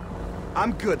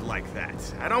 I'm good like that.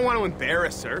 I don't want to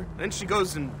embarrass her. Then she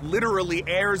goes and literally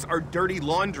airs our dirty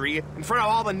laundry in front of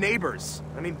all the neighbors.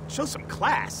 I mean, show some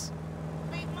class.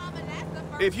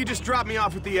 If you just drop me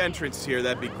off at the entrance here,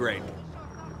 that'd be great.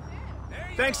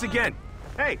 Thanks again.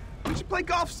 Hey, we should play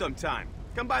golf sometime.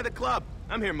 Come by the club.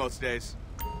 I'm here most days.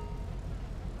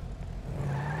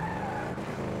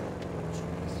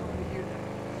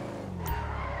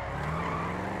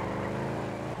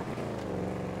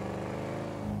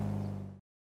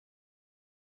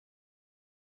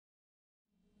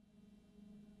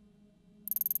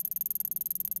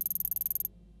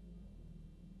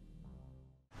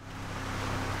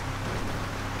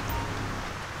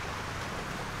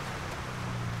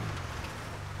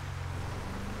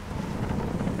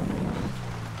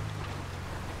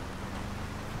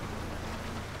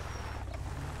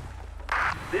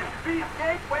 This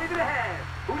beefcake waving a hand.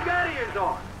 Who got ears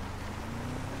on?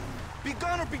 Be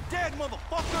gone or be dead,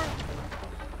 motherfucker!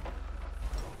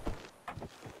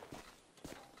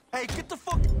 Hey, get the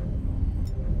fuck...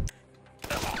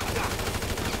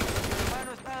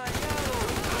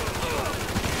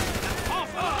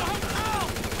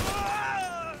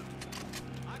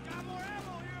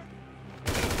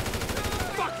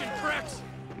 Fucking pricks!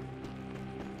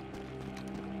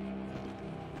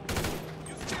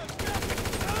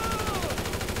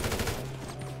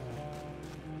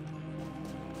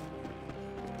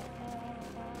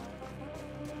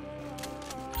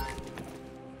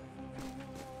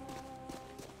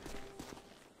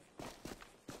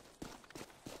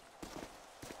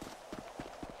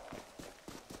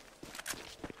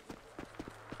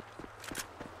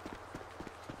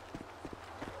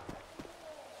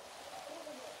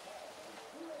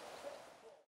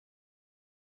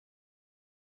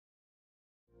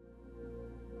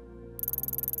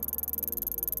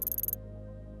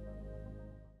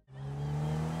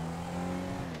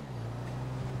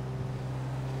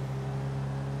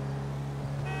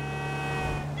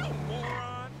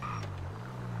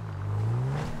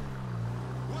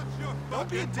 Don't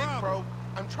be a dick, bro.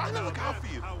 I'm trying to look out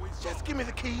for you. Just give me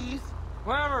the keys.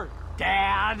 Whatever,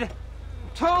 Dad. I'm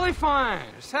totally fine.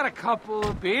 Just had a couple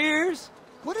of beers.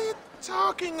 What are you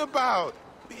talking about?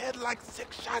 We had like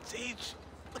 6 shots each.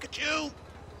 Look at you.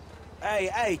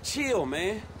 Hey, chill,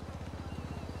 man.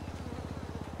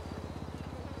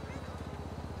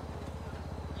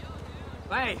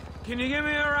 Hey, can you give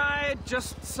me a ride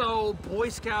just so Boy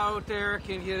Scout there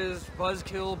can get his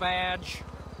buzzkill badge?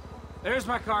 There's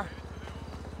my car.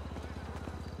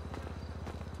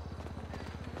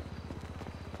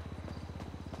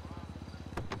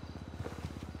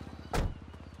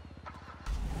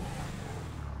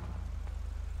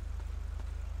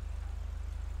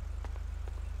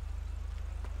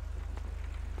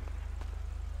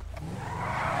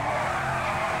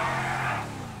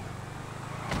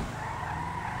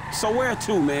 So where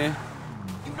to, man?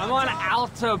 I'm on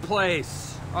Alta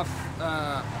Place off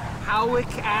Howick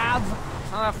Ave.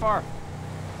 Not that far.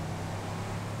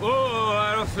 Oh,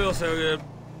 I don't feel so good.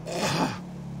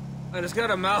 I just got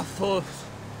a mouthful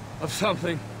of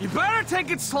something. You better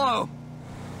take it slow.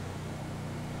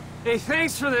 Hey,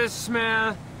 thanks for this,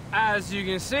 man. As you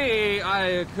can see,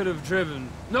 I could have driven.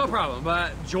 No problem,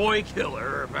 but Joy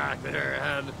Killer back there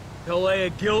had to lay a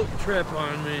guilt trip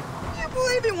on me. Can you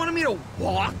believe he wanted me to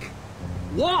walk?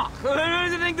 Walk? I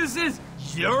don't think this is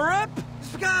Europe?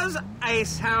 Just because I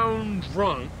sound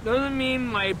drunk doesn't mean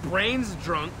my brain's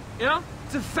drunk, you know?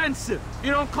 It's offensive.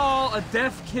 You don't call a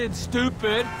deaf kid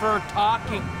stupid for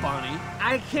talking funny.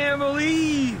 I can't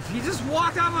believe he just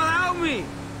walked off without me.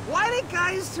 Why do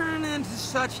guys turn into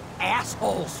such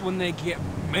assholes when they get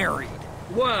married?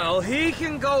 Well, he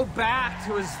can go back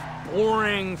to his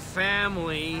boring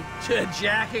family to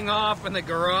jacking off in the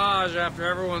garage after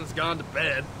everyone's gone to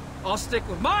bed. I'll stick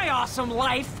with my awesome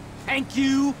life, thank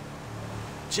you.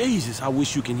 Jesus, I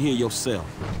wish you can hear yourself.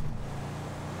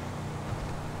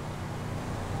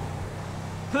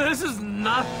 This is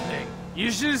nothing.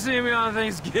 You should see me on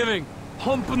Thanksgiving,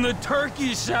 humping the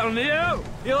turkey, shouting,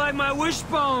 you like my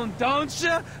wishbone, don't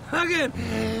you?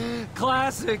 Fucking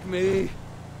classic me.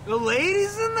 The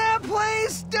ladies in that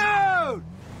place, dude,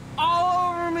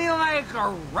 all over me like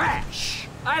a rash.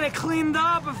 I'd have cleaned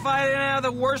up if I didn't have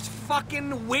the worst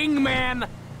fucking wingman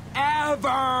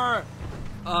ever.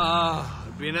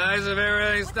 It'd be nice if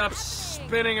everything stopped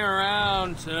spinning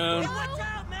around, soon. Hey, watch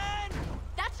out, man!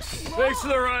 That's just wrong. Thanks for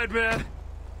the ride, man.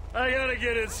 I gotta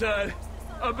get inside.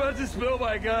 I'm about to spill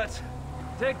my guts.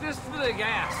 Take this for the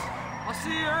gas. I'll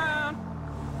see you around.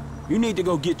 You need to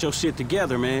go get your shit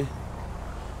together, man.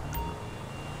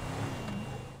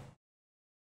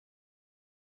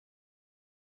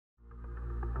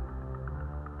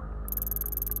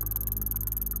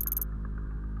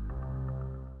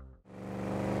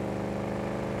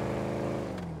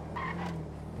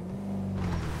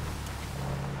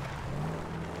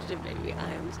 Baby,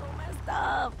 I am so messed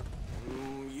up.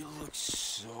 You look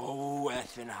so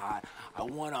effing hot. I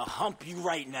want to hump you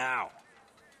right now.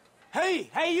 Hey,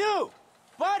 you!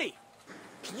 Buddy!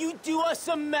 Can you do us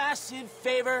a massive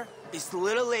favor? It's the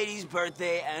little lady's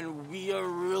birthday, and we are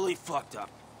really fucked up.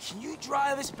 Can you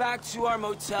drive us back to our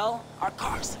motel? Our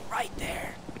car's right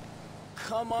there.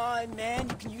 Come on, man.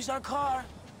 You can use our car.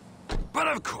 But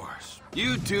of course,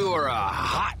 you two are a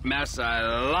hot mess. I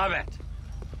love it.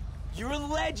 You're a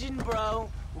legend, bro.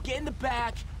 We'll get in the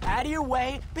back, out of your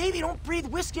way. Baby, don't breathe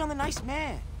whiskey on the nice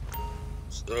man.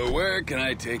 So where can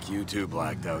I take you two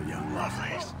blacked out young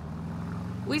lovelies?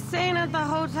 We staying at the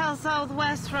Hotel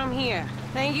Southwest from here.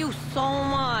 Thank you so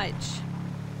much.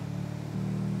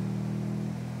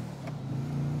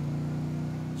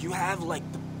 You have, like,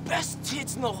 the best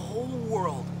tits in the whole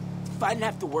world. If I didn't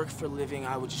have to work for a living,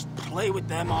 I would just play with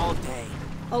them all day.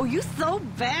 Oh, you so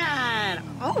bad.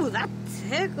 Oh, that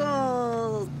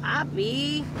tickles,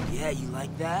 Poppy. Yeah, you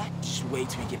like that? Just wait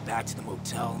till we get back to the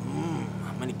motel.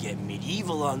 I'm gonna get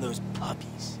medieval on those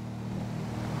puppies.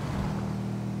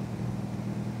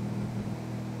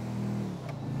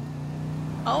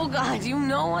 Oh, God, you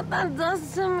know what that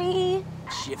does to me?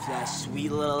 Shift that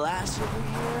sweet little ass over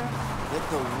here. Let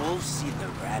the wolf see the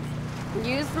rabbit.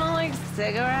 You smell like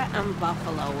cigarette and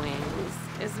buffalo wings.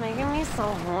 It's making me so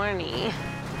horny.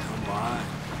 Come on.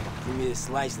 Give me a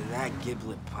slice of that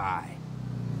giblet pie.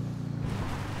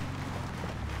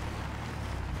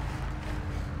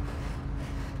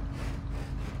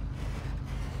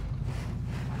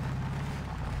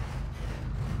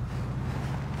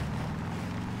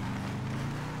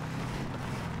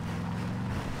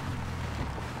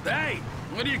 Hey,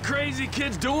 what are you crazy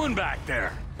kids doing back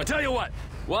there? I tell you what,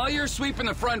 while you're sweeping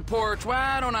the front porch,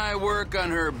 why don't I work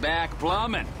on her back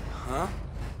plumbing? Huh?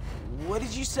 What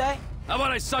did you say? How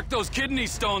about I suck those kidney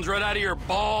stones right out of your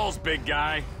balls, big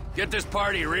guy? Get this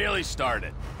party really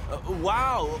started.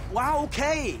 Wow,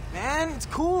 okay, man. It's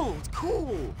cool.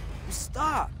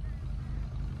 Stop.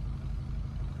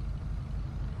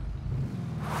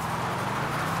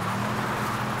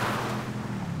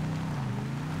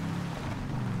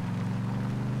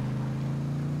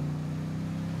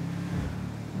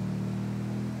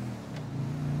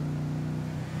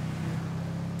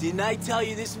 Didn't I tell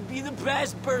you this would be the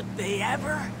best birthday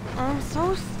ever? I'm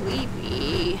so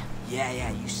sleepy.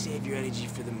 Yeah, you save your energy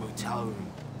for the motel room.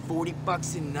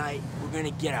 $40 a night, we're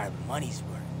gonna get our money's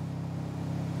worth.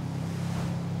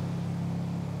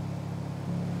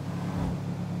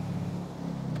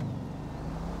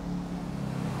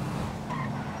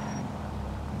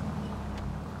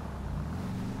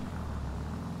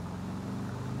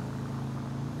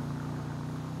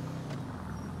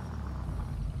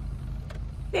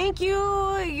 Thank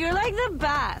you. You're like the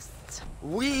best.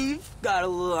 We've got a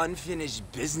little unfinished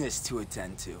business to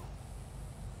attend to.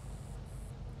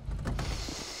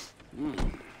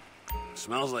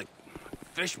 Smells like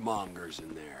fishmongers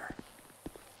in there.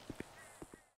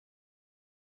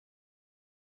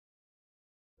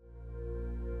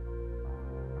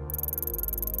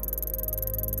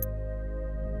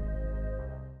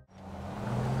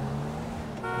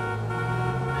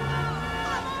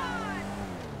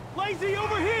 Lazy,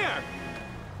 over here!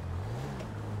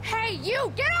 Hey,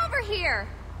 you! Get over here!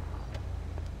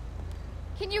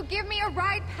 Can you give me a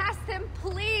ride past them,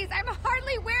 please? I'm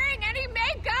hardly wearing any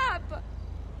makeup!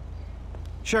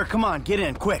 Sure, come on, get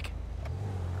in, quick.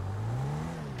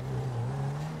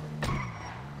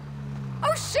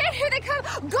 Oh shit, here they come!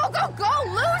 Go, go, go!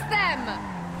 Lose them!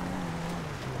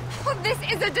 Oh, this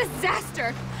is a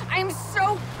disaster! I'm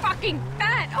so fucking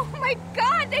fat! Oh my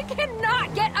god, they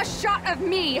cannot get a shot of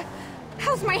me!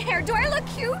 How's my hair? Do I look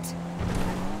cute?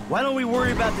 Why don't we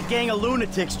worry about the gang of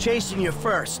lunatics chasing you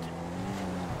first?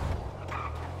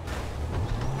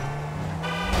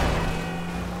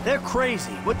 They're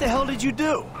crazy. What the hell did you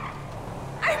do?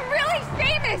 I'm really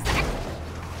famous!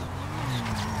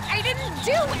 I didn't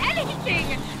do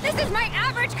anything! This is my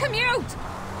average commute!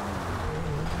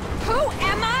 Who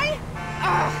am I?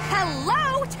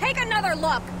 Hello? Take another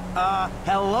look!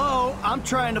 Hello? I'm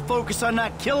trying to focus on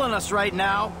not killing us right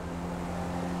now.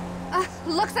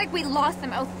 Looks like we lost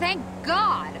them. Oh, thank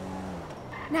God!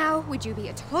 Now, would you be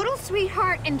a total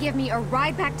sweetheart and give me a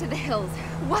ride back to the hills?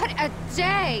 What a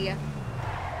day!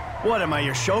 What, am I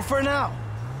your chauffeur now?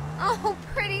 Oh,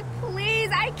 pretty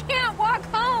please, I can't walk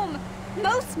home!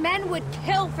 Most men would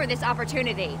kill for this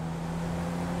opportunity.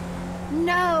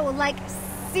 No, like,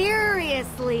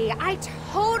 seriously, I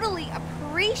totally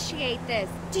appreciate this.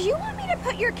 Do you want me to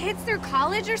put your kids through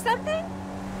college or something?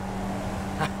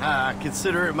 Haha,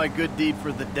 consider it my good deed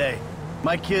for the day.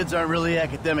 My kids aren't really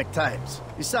academic types.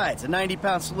 Besides, a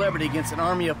 90-pound celebrity against an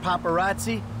army of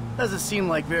paparazzi doesn't seem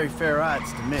like very fair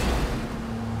odds to me.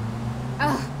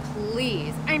 Ugh,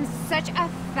 please. I'm such a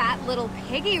fat little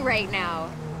piggy right now.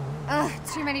 Ugh,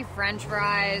 too many french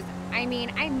fries. I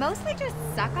mean, I mostly just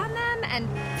suck on them and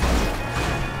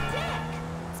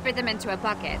spit them into a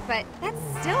bucket, but that's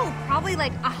still probably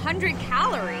like 100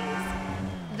 calories.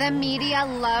 The media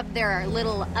love their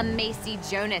little Macy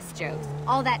Jonas jokes.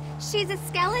 All that, she's a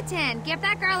skeleton, give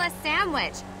that girl a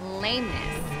sandwich.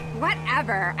 Lameness.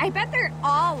 Whatever. I bet they're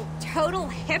all total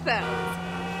hippos.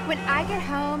 When I get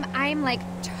home, I'm like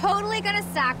totally gonna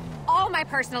sack all my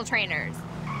personal trainers.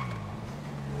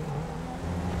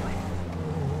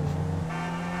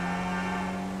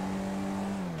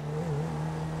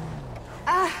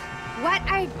 What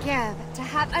I'd give to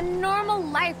have a normal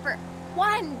life for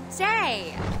one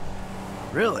day.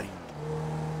 Really?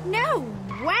 No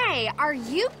way! Are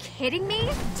you kidding me?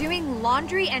 Doing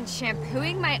laundry and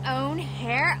shampooing my own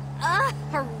hair? Ugh,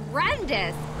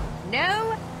 horrendous.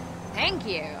 No, thank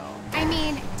you. I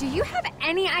mean, do you have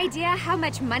any idea how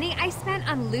much money I spent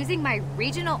on losing my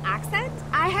regional accent?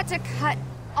 I had to cut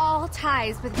all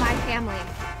ties with my family.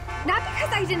 Not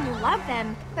because I didn't love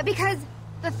them, but because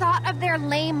the thought of their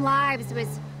lame lives was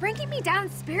bringing me down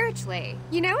spiritually.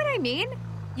 You know what I mean?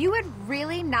 You would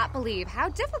really not believe how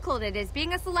difficult it is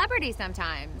being a celebrity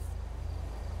sometimes.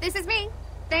 This is me.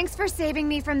 Thanks for saving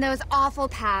me from those awful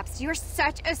paps. You're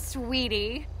such a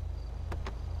sweetie.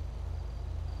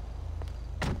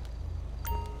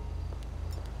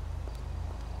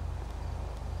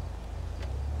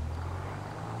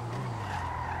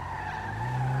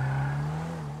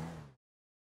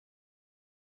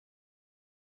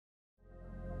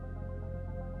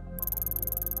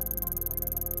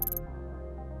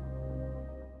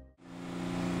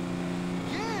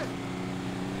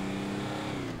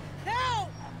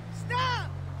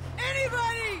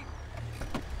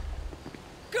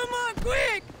 on,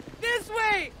 quick! This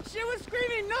way! She was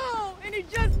screaming no, and he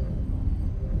just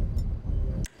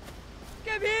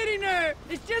kept hitting her.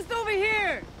 It's just over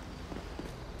here.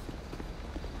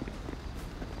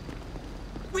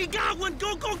 We got one!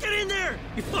 Go get in there!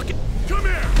 You fucking... Come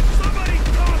here! Somebody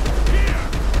come here!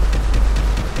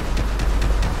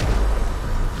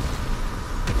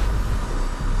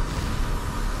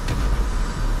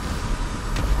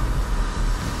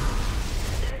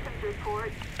 Citizens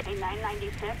report a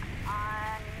 996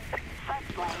 on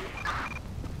BLAINE.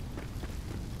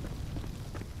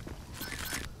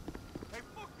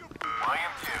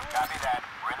 William 2, copy that.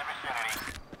 We're in the vicinity.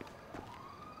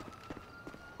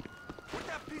 Where'd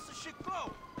that piece of shit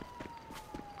go?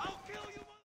 I'll kill you!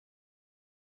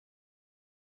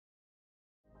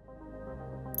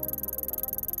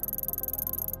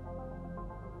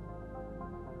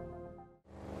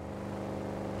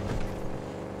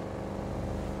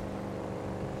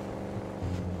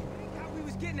 Thought we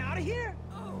was getting out of here?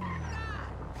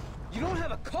 You don't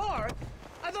have a car?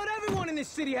 I thought everyone in this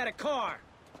city had a car.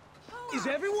 Is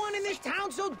everyone in this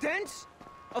town so dense?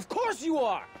 Of course you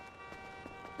are.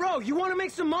 Bro, you want to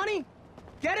make some money?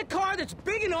 Get a car that's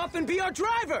big enough and be our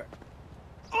driver.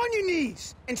 On your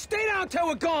knees and stay down till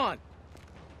we're gone.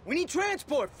 We need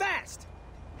transport fast.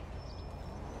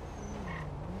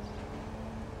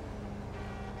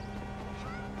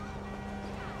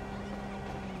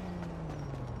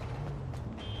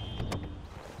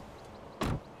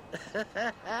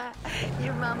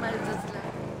 Your mama is a slut.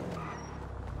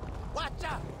 Watch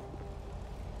out!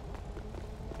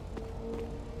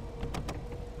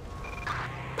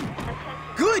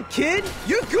 Good, kid!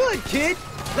 You're good, kid!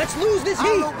 Let's lose this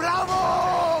heat!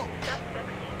 Bravo!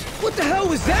 What the hell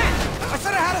was that? I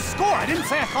said I had a score. I didn't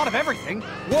say I thought of everything.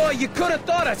 Well, you could have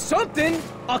thought of something.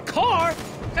 A car?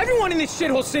 Everyone in this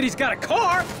shithole city's got a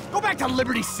car. Go back to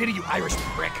Liberty City, you Irish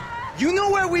prick. You know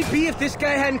where we'd be if this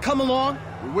guy hadn't come along?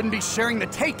 We wouldn't be sharing the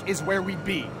take is where we'd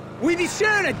be. We'd be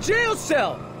sharing a jail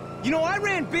cell. You know, I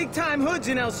ran big-time hoods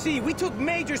in LC. We took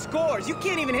major scores. You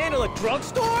can't even handle a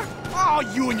drugstore? Oh,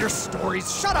 you and your stories.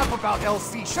 Shut up about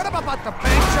LC. Shut up about the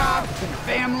bank job, and your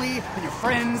family, and your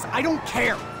friends. I don't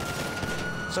care.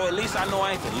 So at least I know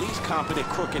I ain't the least competent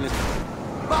crook in this...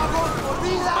 I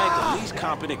ain't the least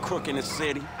competent crook in the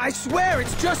city. I swear,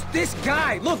 it's just this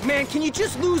guy. Look, man, can you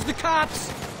just lose the cops?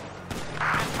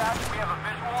 Dispatch, we have a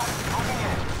visual. Moving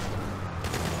in.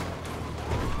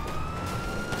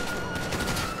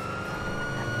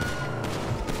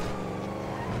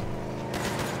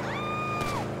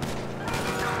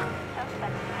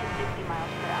 Suspect speed 50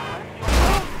 miles per hour.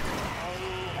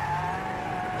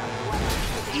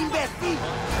 Imbecile!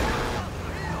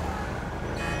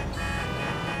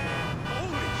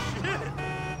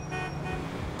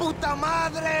 ¡Puta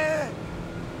madre!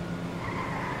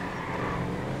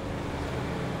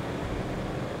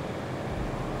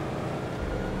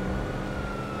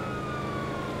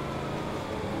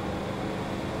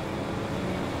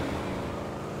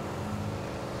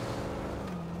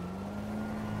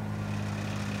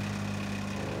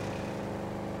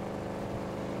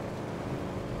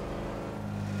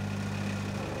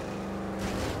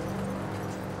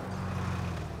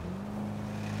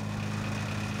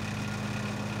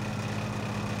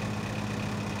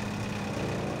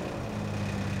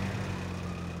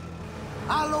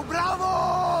 ¡A lo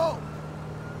bravo!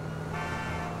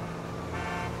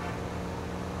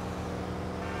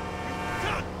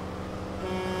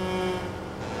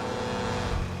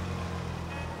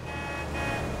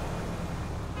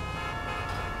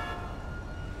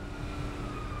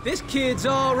 This kid's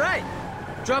all right.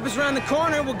 Drop us around the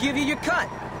corner, we'll give you your cut.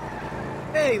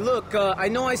 Hey, look, I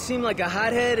know I seem like a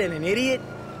hothead and an idiot.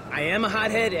 I am a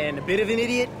hothead and a bit of an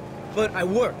idiot, but I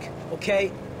work,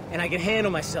 okay? And I can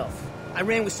handle myself. I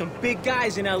ran with some big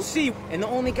guys in LC, and the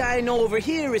only guy I know over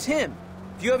here is him.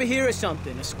 If you ever hear of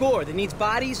something, a score that needs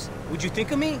bodies, would you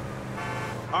think of me?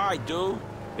 All right, dude.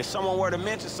 If someone were to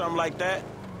mention something like that,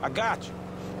 I got you.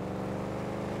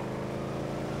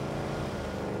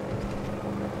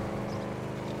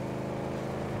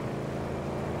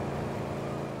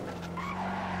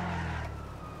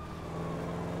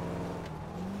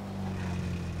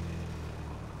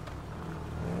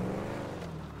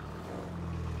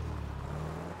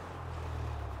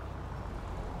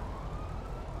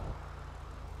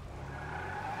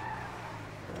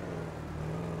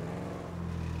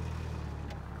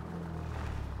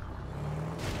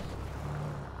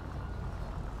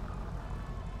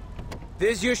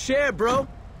 There's your share, bro.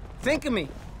 Think of me.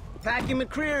 Packy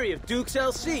McCreary of Duke's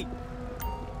LC.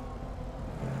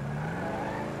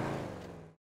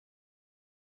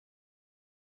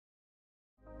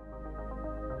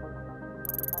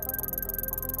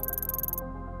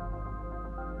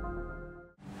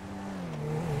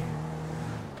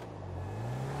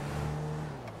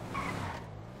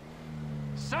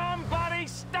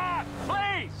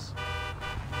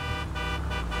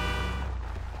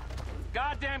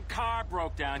 goddamn car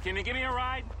broke down. Can you give me a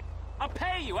ride? I'll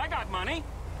pay you. I got money.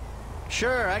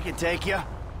 Sure, I can take you.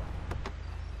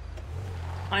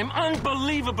 I'm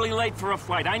unbelievably late for a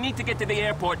flight. I need to get to the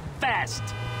airport fast.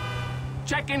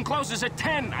 Check-in closes at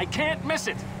 10. I can't miss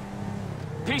it.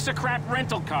 Piece of crap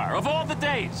rental car, of all the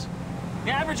days.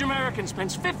 The average American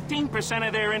spends 15%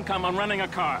 of their income on running a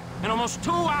car, and almost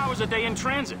 2 hours a day in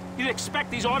transit. You'd expect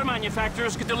these auto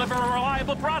manufacturers could deliver a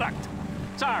reliable product.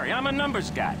 Sorry, I'm a numbers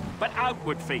guy, but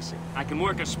outward-facing. I can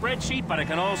work a spreadsheet, but I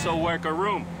can also work a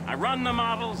room. I run the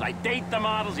models, I date the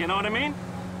models, you know what I mean?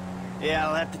 Yeah,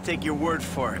 I'll have to take your word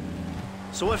for it.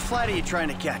 So what flight are you trying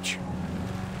to catch?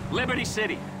 Liberty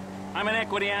City. I'm an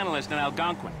equity analyst in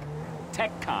Algonquin.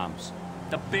 Tech comms.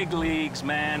 The big leagues,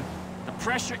 man. The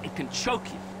pressure, it can choke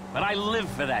you. But I live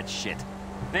for that shit.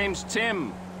 Name's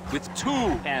Tim, with 2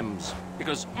 M's.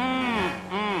 Because,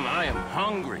 I am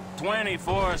hungry.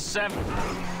 24/7.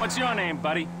 What's your name,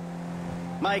 buddy?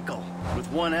 Michael, with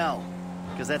 1 L.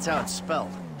 Because that's how it's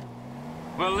spelled.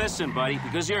 Well, listen, buddy,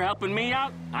 because you're helping me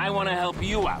out, I want to help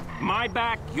you out. My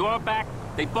back, your back,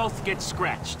 they both get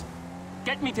scratched.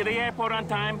 Get me to the airport on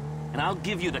time, and I'll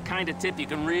give you the kind of tip you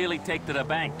can really take to the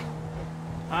bank.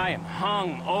 I am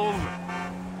hung over.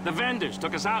 The vendors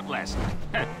took us out last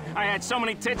night. I had so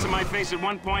many tits in my face at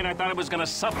one point, I thought I was gonna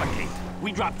suffocate.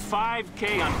 We dropped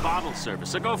 $5K on bottle service,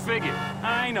 so go figure.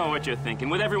 I know what you're thinking.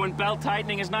 With everyone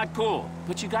belt-tightening is not cool.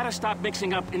 But you gotta stop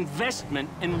mixing up investment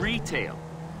and retail.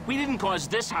 We didn't cause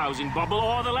this housing bubble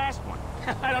or the last one.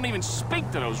 I don't even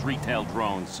speak to those retail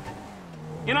drones.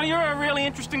 You know, you're a really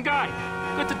interesting guy.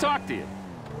 Good to talk to you.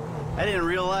 I didn't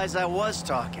realize I was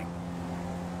talking.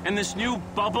 And this new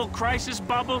bubble crisis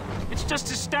bubble, it's just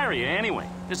hysteria anyway.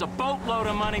 There's a boatload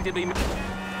of money to be made.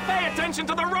 Pay attention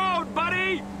to the road,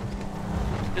 buddy!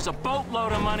 There's a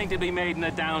boatload of money to be made in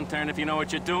a downturn if you know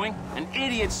what you're doing. And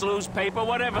idiots lose paper,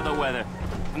 whatever the weather.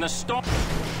 And the storm...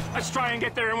 Let's try and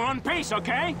get there in one piece,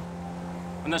 okay?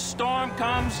 When the storm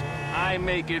comes, I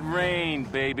make it rain,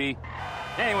 baby.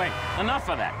 Anyway, enough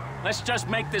of that. Let's just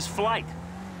make this flight.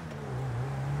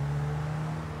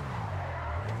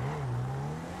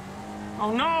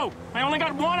 Oh no! I only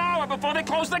got 1 hour before they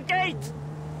close the gate!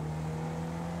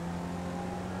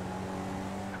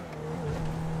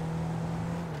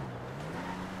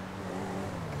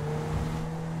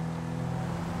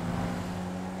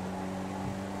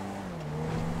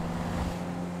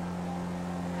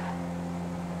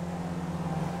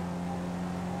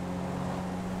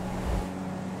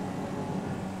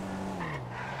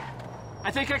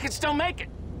 I think I can still make it.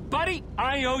 Buddy,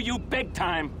 I owe you big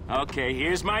time. Okay,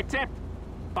 here's my tip.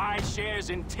 Buy shares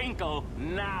in Tinkle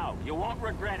now. You won't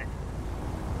regret it.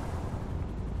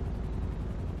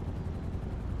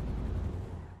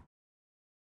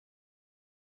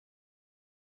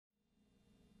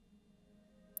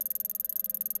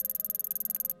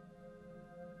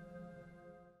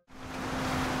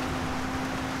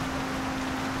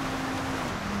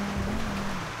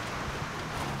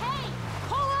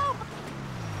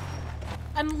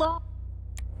 I'm lost.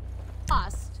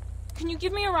 Can you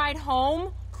give me a ride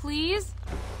home, please?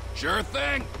 Sure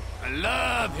thing. I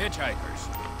love hitchhikers.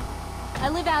 I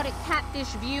live out at Catfish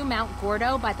View, Mount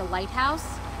Gordo, by the lighthouse.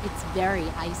 It's very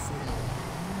isolated.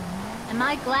 Am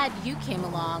I glad you came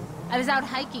along? I was out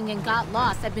hiking and got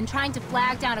lost. I've been trying to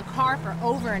flag down a car for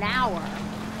over an hour.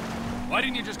 Why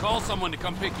didn't you just call someone to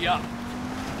come pick you up?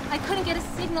 I couldn't get a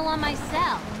signal on my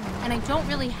cell. And I don't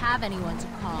really have anyone to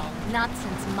call, not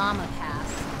since Mama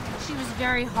passed. She was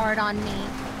very hard on me,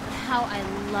 but how I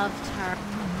loved her.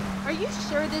 Are you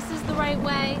sure this is the right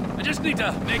way? I just need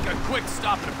to make a quick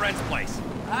stop at a friend's place.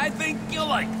 I think you'll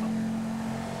like them.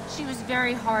 She was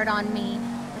very hard on me,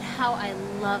 but how I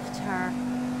loved her.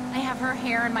 I have her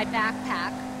hair in my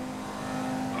backpack.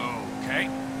 Okay.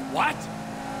 What?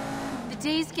 The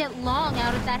days get long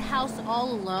out at that house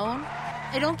all alone.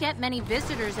 I don't get many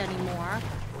visitors anymore.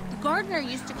 The gardener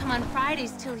used to come on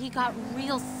Fridays till he got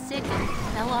real sick and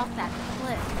fell off that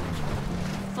cliff.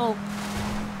 Folk,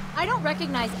 I don't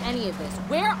recognize any of this.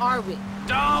 Where are we?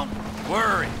 Don't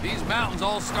worry. These mountains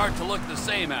all start to look the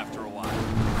same after a while.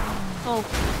 Folk,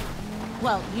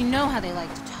 well, you know how they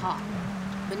like to talk.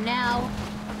 But now,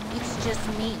 it's just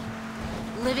me.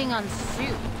 Living on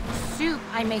soup. Soup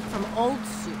I make from old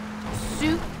soup.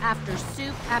 Soup after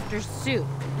soup after soup.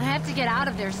 I have to get out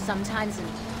of there sometimes and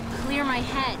clear my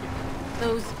head.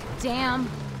 Those damn...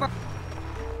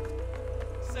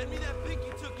 Send me that pic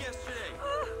you took yesterday.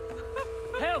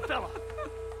 Hail, fella.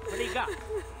 What do you got?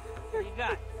 What do you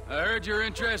got? I heard you're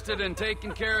interested in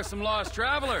taking care of some lost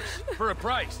travelers for a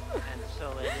price. And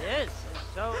so it is. And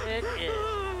so it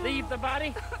is. Leave the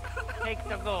body, take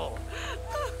the gold.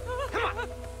 Come on.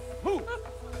 Move.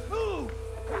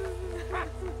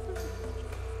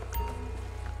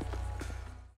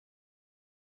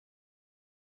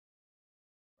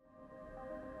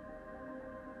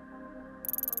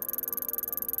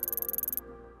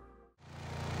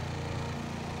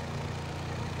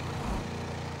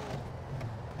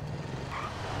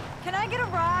 can I get a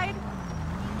ride?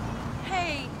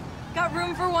 Hey, got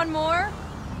room for one more?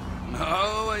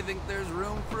 No, I think there's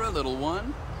room for a little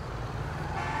one.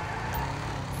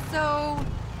 So,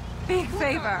 big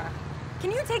favor.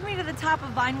 Can you take me to the top of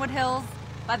Vinewood Hills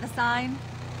by the sign?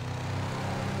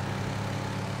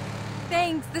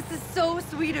 Thanks, this is so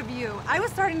sweet of you. I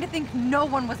was starting to think no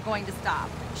one was going to stop.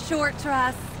 Short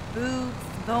dress, boots,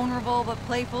 vulnerable but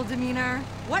playful demeanor.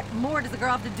 What more does a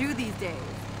girl have to do these days?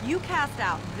 You cast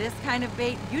out this kind of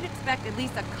bait, you'd expect at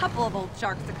least a couple of old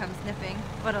sharks to come sniffing.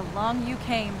 But along you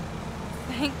came.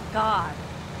 Thank God.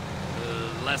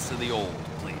 Less of the old,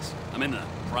 please. I'm in the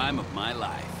prime of my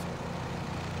life.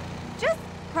 Just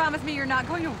promise me you're not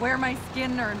going to wear my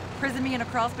skin or imprison me in a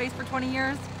crawl space for 20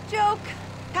 years. Joke.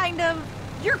 Kind of.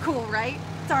 You're cool, right?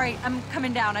 Sorry, I'm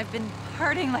coming down. I've been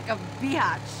partying like a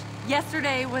biatch.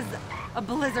 Yesterday was a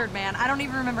blizzard, man. I don't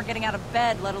even remember getting out of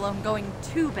bed, let alone going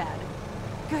to bed.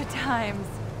 Good times.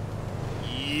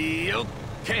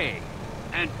 Okay.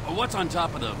 And what's on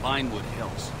top of the Vinewood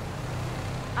Hills?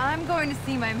 I'm going to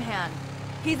see my man.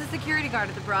 He's a security guard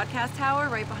at the broadcast tower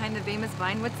right behind the famous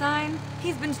Vinewood sign.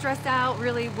 He's been stressed out,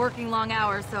 really working long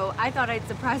hours, so I thought I'd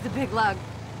surprise the big lug.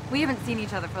 We haven't seen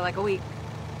each other for like a week.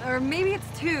 Or maybe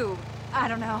it's 2. I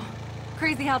don't know.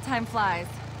 Crazy how time flies.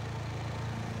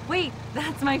 Wait,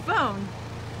 that's my phone.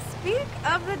 Speak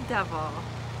of the devil.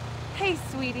 Hey,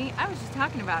 sweetie, I was just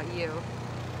talking about you.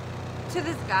 To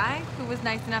this guy who was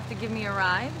nice enough to give me a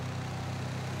ride?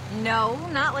 No,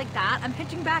 not like that. I'm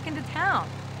hitching back into town.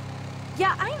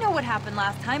 Yeah, I know what happened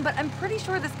last time, but I'm pretty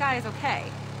sure this guy is okay.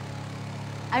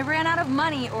 I ran out of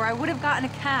money or I would have gotten a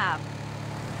cab.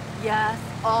 Yes,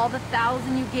 all the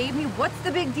 $1,000 you gave me, what's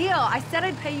the big deal? I said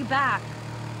I'd pay you back.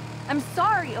 I'm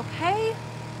sorry, okay?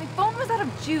 My phone was out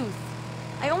of juice.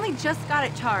 I only just got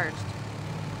it charged.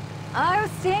 I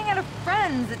was staying at a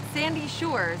friend's at Sandy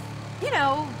Shores. You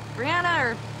know, Brianna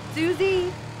or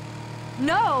Susie.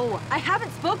 No, I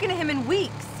haven't spoken to him in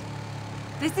weeks.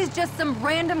 This is just some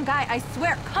random guy, I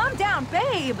swear. Calm down,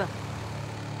 babe.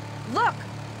 Look,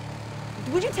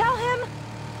 would you tell him?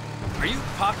 Are you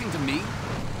talking to me?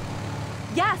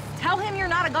 Yes, tell him you're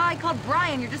not a guy called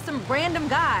Brian, you're just some random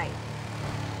guy.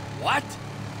 What?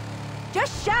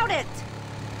 Just shout it!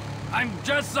 I'm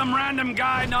just some random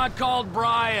guy not called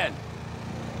Brian.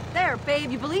 There,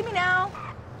 babe, you believe me now?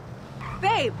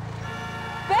 Babe!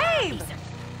 Babe!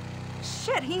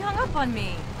 Shit, he hung up on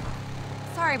me.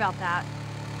 Sorry about that.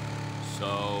 So,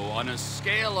 on a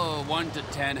scale of 1 to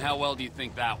 10, how well do you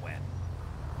think that went?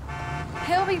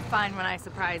 He'll be fine when I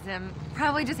surprise him.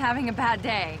 Probably just having a bad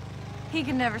day. He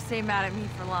can never stay mad at me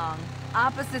for long.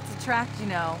 Opposites attract, you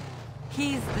know.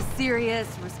 He's the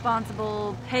serious,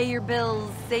 responsible, pay your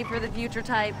bills, save for the future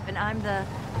type, and I'm the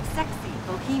sexy,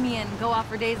 bohemian, go off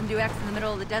for days and do X in the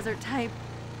middle of the desert type.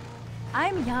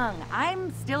 I'm young.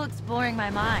 I'm still exploring my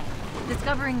mind,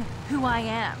 discovering who I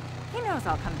am. He knows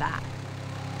I'll come back.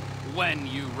 When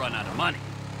you run out of money.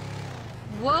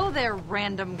 Whoa there,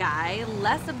 random guy.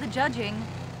 Less of the judging.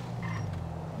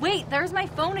 Wait, there's my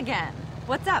phone again.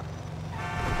 What's up?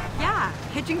 Yeah,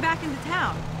 hitching back into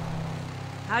town.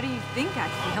 How do you think I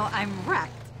feel? I'm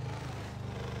wrecked.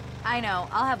 I know,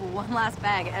 I'll have one last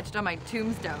bag etched on my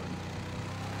tombstone.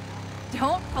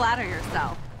 Don't flatter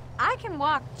yourself. I can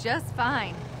walk just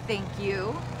fine, thank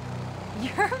you.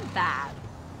 You're bad.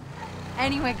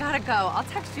 Anyway, gotta go. I'll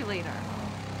text you later.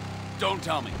 Don't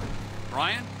tell me.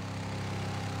 Brian?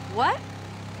 What?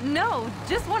 No,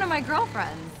 just one of my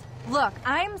girlfriends. Look,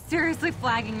 I'm seriously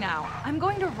flagging now. I'm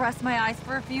going to rest my eyes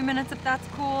for a few minutes if that's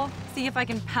cool. See if I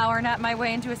can power nap my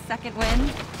way into a second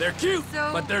wind. They're cute,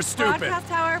 but they're stupid. Broadcast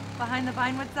tower behind the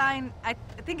Vinewood sign. I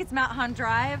think it's Mount Hunt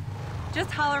Drive.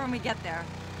 Just holler when we get there.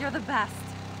 You're the best.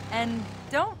 And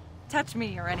don't touch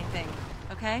me or anything,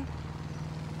 okay?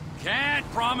 Can't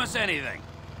promise anything.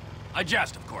 I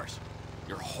jest, of course.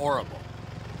 You're horrible.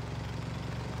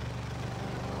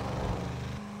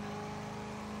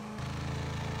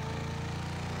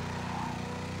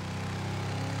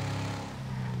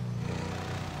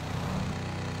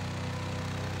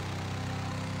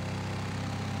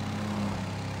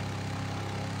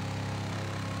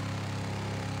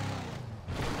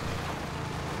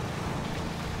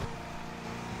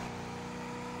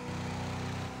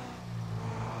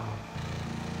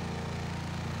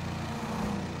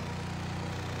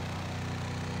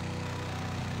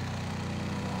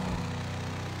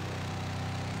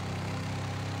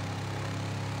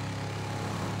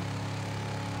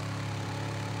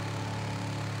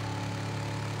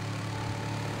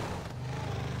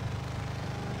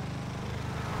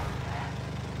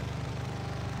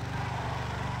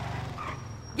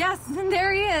 Yes, and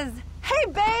there he is. Hey,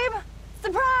 babe!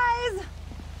 Surprise!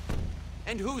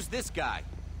 And who's this guy?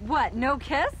 What, no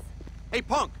kiss? Hey,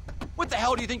 punk! What the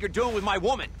hell do you think you're doing with my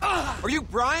woman? Are you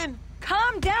Brian?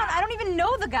 Calm down, I don't even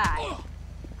know the guy.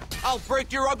 I'll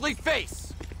break your ugly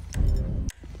face!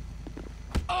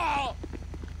 Oh!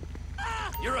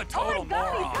 You're a total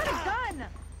moron. He's got a gun!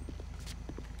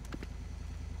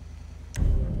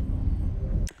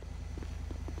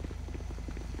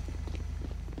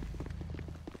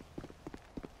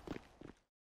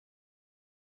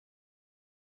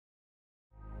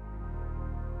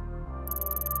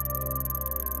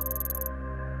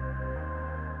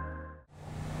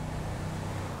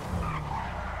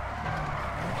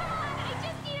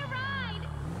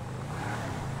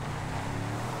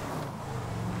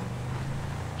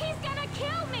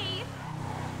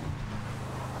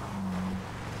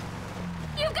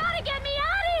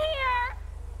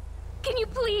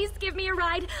 Please give me a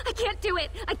ride. I can't do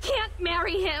it. I can't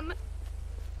marry him.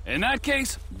 In that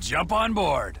case, jump on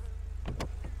board.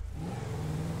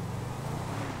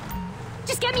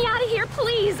 Just get me out of here,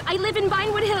 please. I live in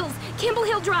Vinewood Hills, Campbell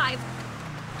Hill Drive.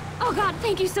 Oh God,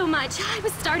 thank you so much. I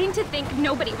was starting to think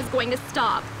nobody was going to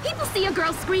stop. People see a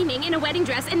girl screaming in a wedding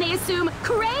dress and they assume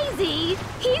crazy.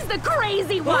 He's the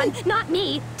crazy one, not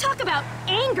me. Talk about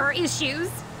anger issues.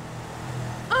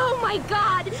 Oh my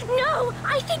God, no!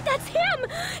 I think that's him!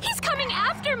 He's coming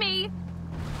after me!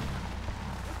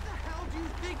 What the hell do you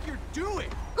think you're doing?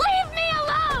 Leave me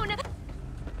alone!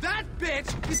 That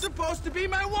bitch is supposed to be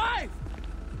my wife!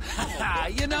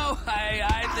 You know,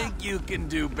 I think you can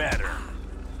do better.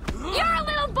 You're a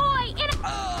little boy in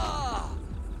a...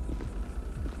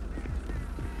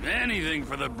 Anything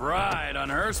for the bride on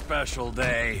her special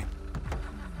day.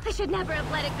 I should never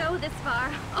have let it go this far.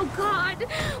 Oh God,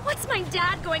 what's my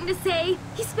dad going to say?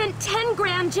 He spent 10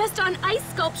 grand just on ice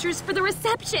sculptures for the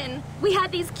reception. We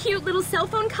had these cute little cell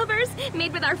phone covers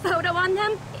made with our photo on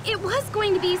them. It was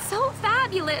going to be so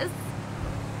fabulous.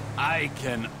 I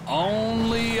can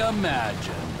only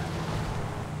imagine.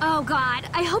 Oh God,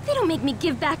 I hope they don't make me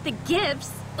give back the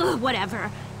gifts. Ugh,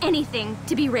 whatever. Anything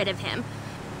to be rid of him.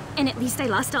 And at least I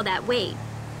lost all that weight.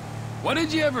 What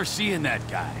did you ever see in that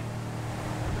guy?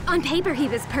 On paper, he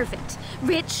was perfect.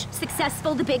 Rich,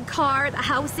 successful, the big car, the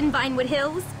house in Vinewood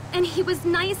Hills. And he was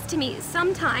nice to me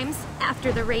sometimes,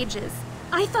 after the rages.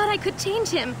 I thought I could change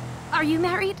him. Are you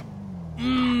married?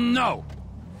 No.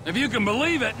 If you can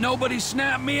believe it, nobody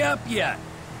snapped me up yet.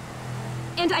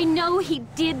 And I know he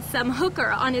did some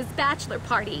hooker on his bachelor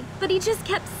party, but he just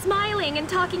kept smiling and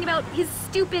talking about his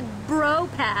stupid bro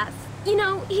pass. You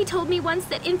know, he told me once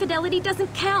that infidelity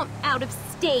doesn't count out of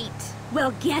state.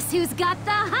 Well, guess who's got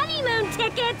the honeymoon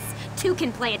tickets? Two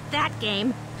can play at that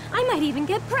game. I might even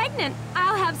get pregnant.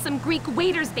 I'll have some Greek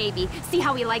waiter's baby. See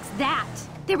how he likes that.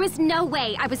 There was no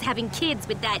way I was having kids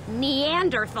with that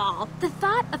Neanderthal. The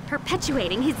thought of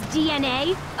perpetuating his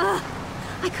DNA? Ugh,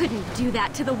 I couldn't do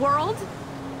that to the world.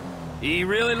 He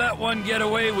really let one get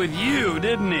away with you,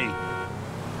 didn't he?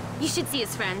 You should see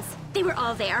his friends. They were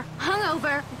all there,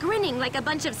 hungover, grinning like a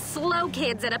bunch of slow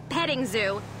kids at a petting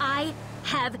zoo. I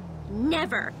have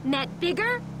never met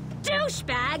bigger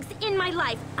douchebags in my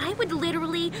life. I would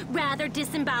literally rather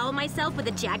disembowel myself with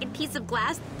a jagged piece of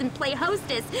glass than play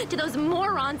hostess to those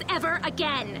morons ever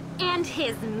again. And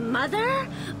his mother?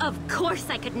 Of course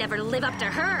I could never live up to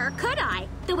her, could I?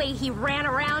 The way he ran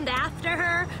around after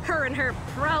her and her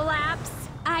prolapse.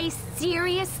 I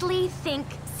seriously think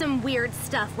some weird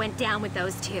stuff went down with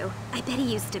those two. I bet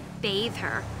he used to bathe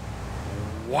her.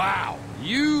 Wow.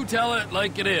 You tell it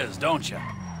like it is, don't you?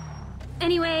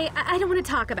 Anyway, I don't want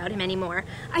to talk about him anymore.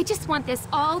 I just want this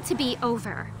all to be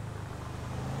over.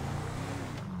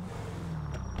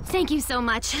 Thank you so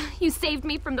much. You saved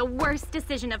me from the worst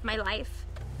decision of my life.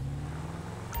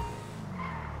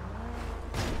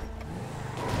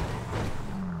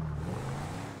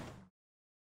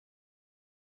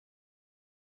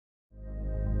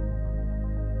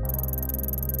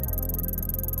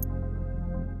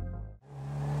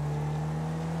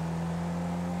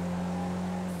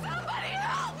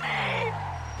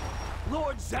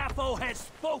 Lord Zaffo has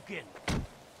spoken.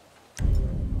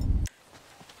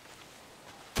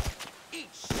 Eat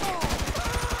shit.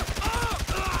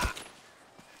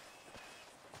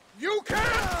 You can!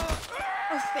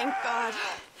 Oh, thank God.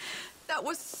 That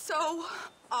was so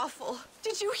awful.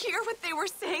 Did you hear what they were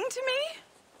saying to me?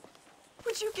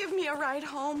 Would you give me a ride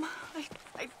home?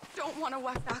 I don't want to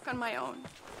walk back on my own.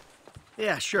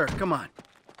 Yeah, sure, come on.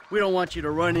 We don't want you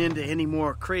to run into any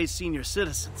more crazed senior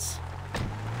citizens.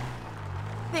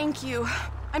 Thank you.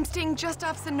 I'm staying just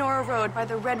off Senora Road by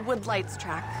the Redwood Lights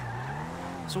track.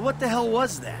 So what the hell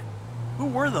was that? Who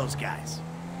were those guys?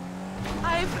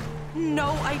 I've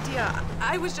no idea.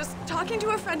 I was just talking to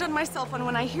a friend on my cell phone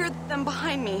when I hear them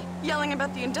behind me, yelling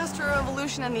about the Industrial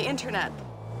Revolution and the internet.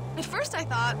 At first I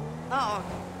thought, oh,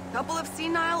 a couple of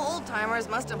senile old-timers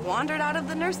must have wandered out of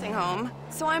the nursing home.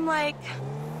 So I'm like,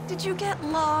 did you get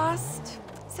lost?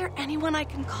 Is there anyone I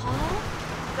can call?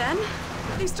 Then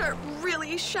they start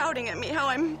really shouting at me how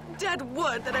I'm dead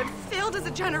wood, that I've failed as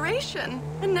a generation.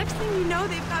 And next thing you know,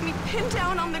 they've got me pinned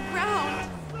down on the ground.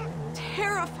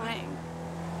 Terrifying.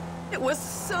 It was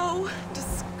so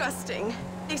disgusting.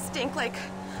 They stink like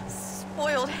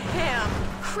spoiled ham,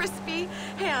 crispy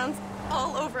hands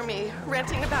all over me,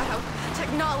 ranting about how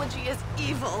technology is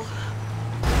evil.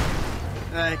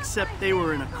 Except they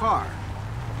were in a car.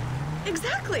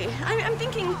 Exactly. I'm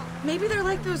thinking maybe they're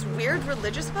like those weird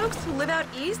religious folks who live out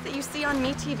east that you see on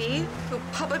MeTV, who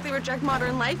publicly reject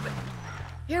modern life, but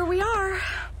here we are.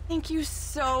 Thank you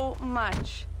so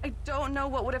much. I don't know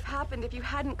what would have happened if you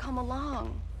hadn't come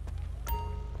along.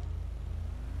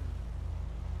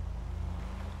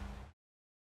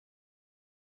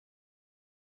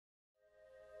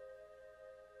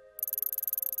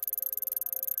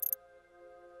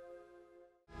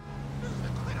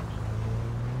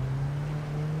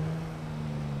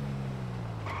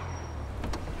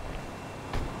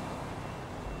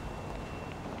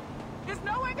 Is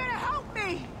no one gonna help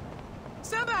me?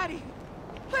 Somebody,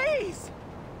 please!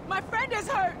 My friend is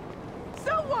hurt!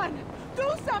 Someone,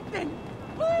 do something!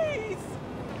 Please!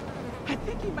 I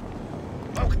think he might...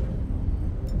 Okay.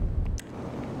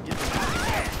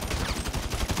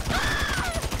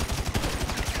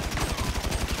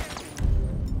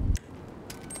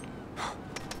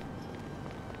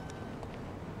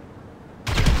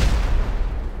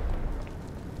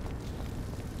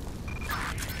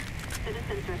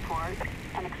 Citizens report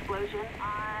an explosion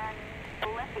on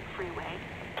Olympic Freeway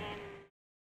in...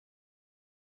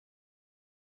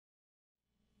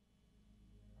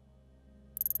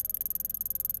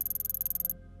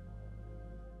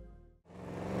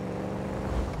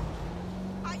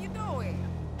 How you doing?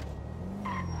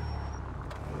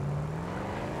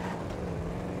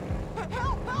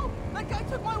 Help! Help! That guy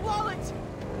took my wallet!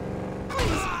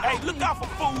 Please! Hey, look out for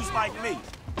fools like me!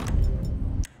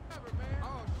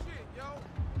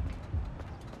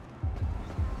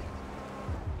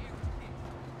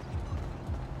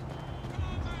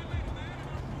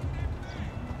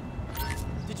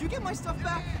 Did you get my stuff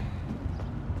back?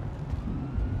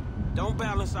 Don't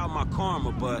balance out my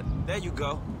karma, but there you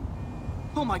go.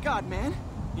 Oh my god, man.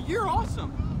 You're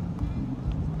awesome.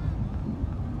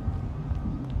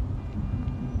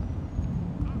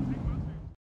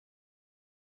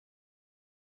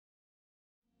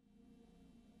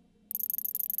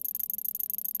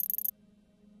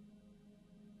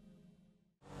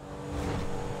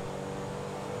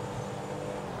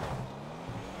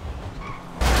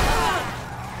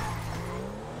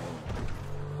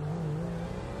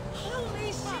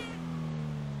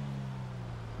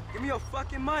 Give me your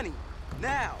fucking money.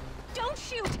 Now. Don't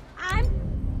shoot! I'm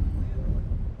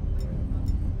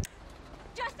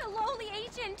just a lowly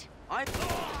agent. I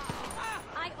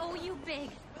owe you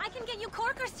big. I can get you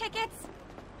Corker's tickets.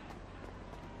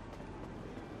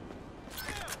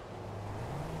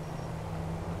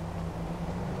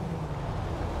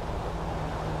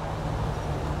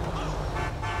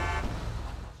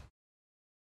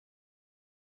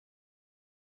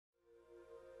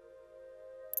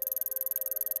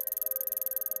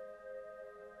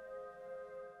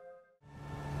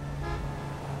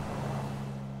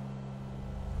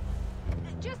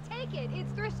 Just take it.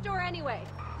 It's thrift store anyway.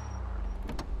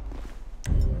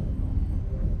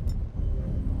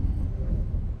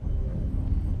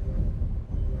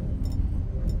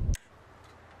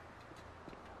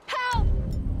 Help!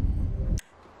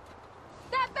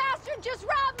 That bastard just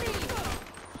robbed me!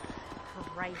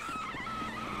 Christ.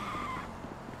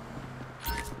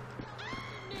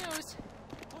 News.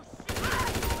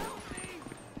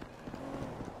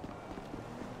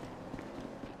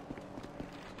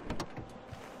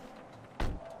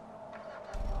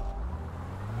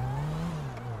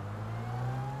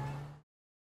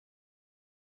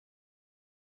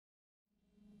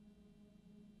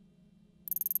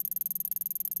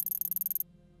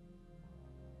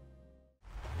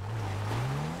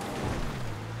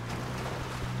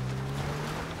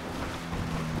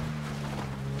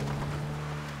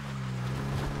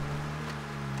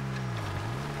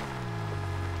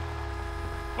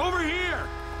 Over here!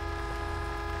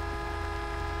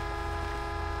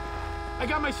 I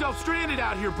got myself stranded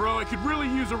out here, bro. I could really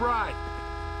use a ride.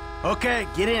 Okay,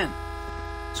 get in.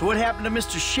 So what happened to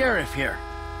Mr. Sheriff here?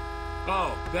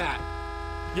 Oh, that.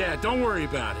 Yeah, don't worry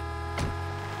about it.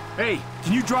 Hey,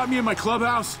 can you drop me in my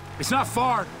clubhouse? It's not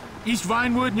far. East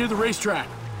Vinewood, near the racetrack.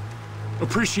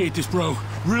 Appreciate this, bro.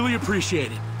 Really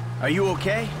appreciate it. Are you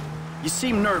okay? You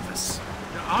seem nervous.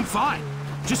 I'm fine.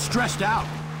 Just stressed out.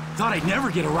 Thought I'd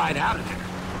never get a ride out of there.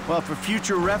 Well, for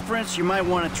future reference, you might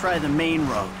want to try the main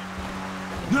road.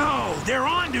 No, they're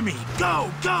on to me. Go,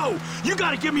 go! You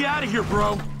gotta get me out of here,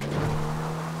 bro.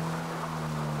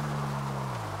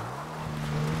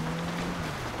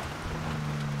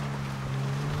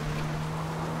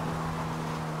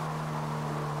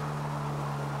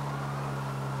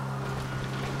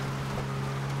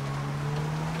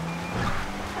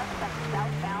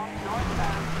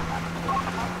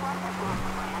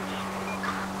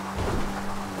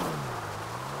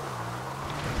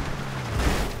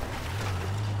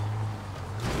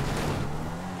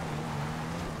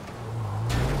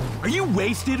 Are you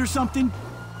wasted or something?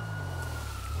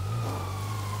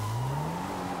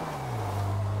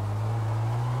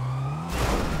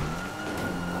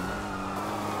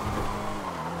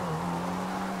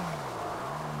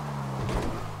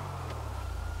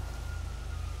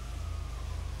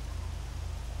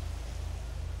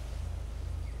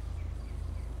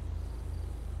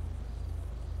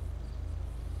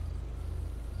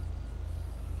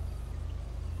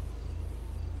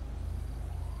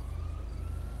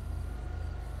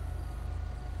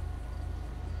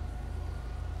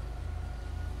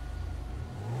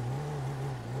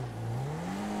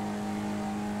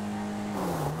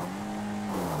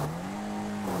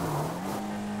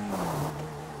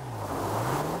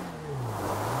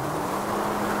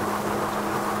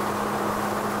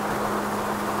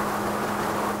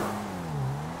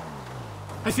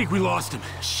 I think we lost him.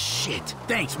 Shit.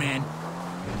 Thanks, man.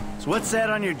 So what's that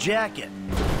on your jacket?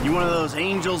 You one of those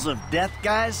angels of death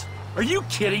guys? Are you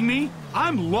kidding me?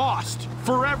 I'm lost.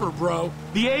 Forever, bro.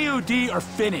 The AOD are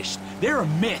finished. They're a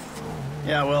myth.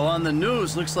 Yeah, well, on the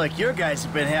news, looks like your guys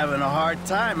have been having a hard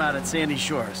time out at Sandy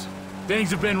Shores.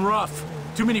 Things have been rough.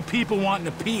 Too many people wanting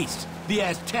a piece. The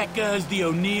Aztecas, the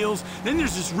O'Neills, then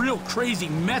there's this real crazy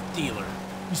meth dealer.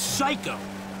 He's psycho.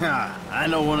 I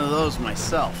know one of those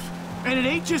myself. And it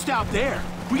ain't just out there.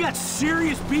 We got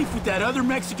serious beef with that other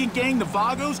Mexican gang, the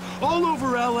Vagos, all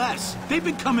over LS. They've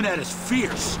been coming at us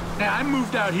fierce. Now, I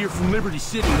moved out here from Liberty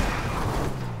City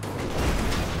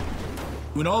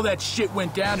when all that shit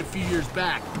went down a few years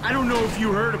back. I don't know if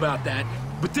you heard about that,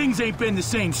 but things ain't been the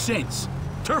same since.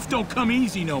 Turf don't come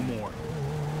easy no more.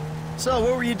 So,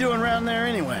 what were you doing around there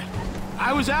anyway?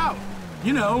 I was out,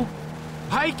 you know,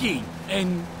 hiking,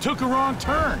 and took a wrong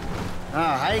turn.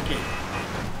 Ah, hiking.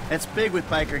 That's big with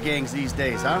biker gangs these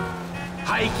days, huh?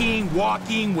 Hiking,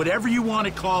 walking, whatever you want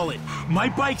to call it. My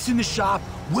bike's in the shop.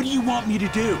 What do you want me to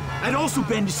do? I'd also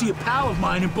been to see a pal of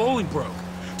mine in Bolingbroke,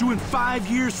 doing 5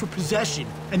 years for possession,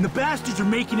 and the bastards are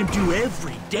making him do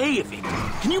every day of it.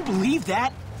 Can you believe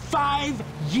that? 5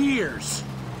 years!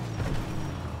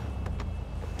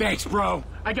 Thanks, bro.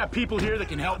 I got people here that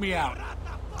can help me out.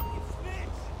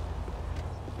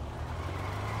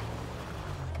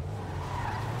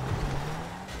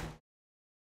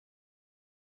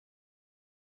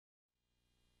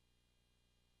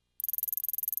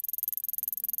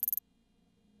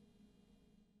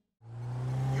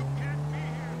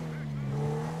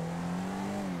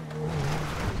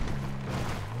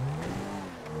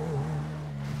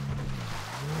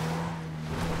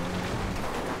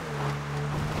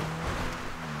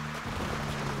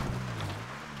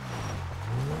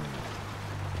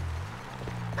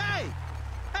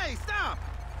 Hey, stop!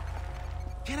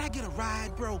 Can I get a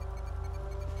ride, bro?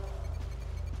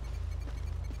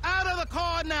 Out of the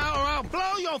car now, or I'll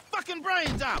blow your fucking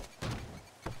brains out!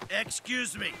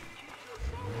 Excuse me.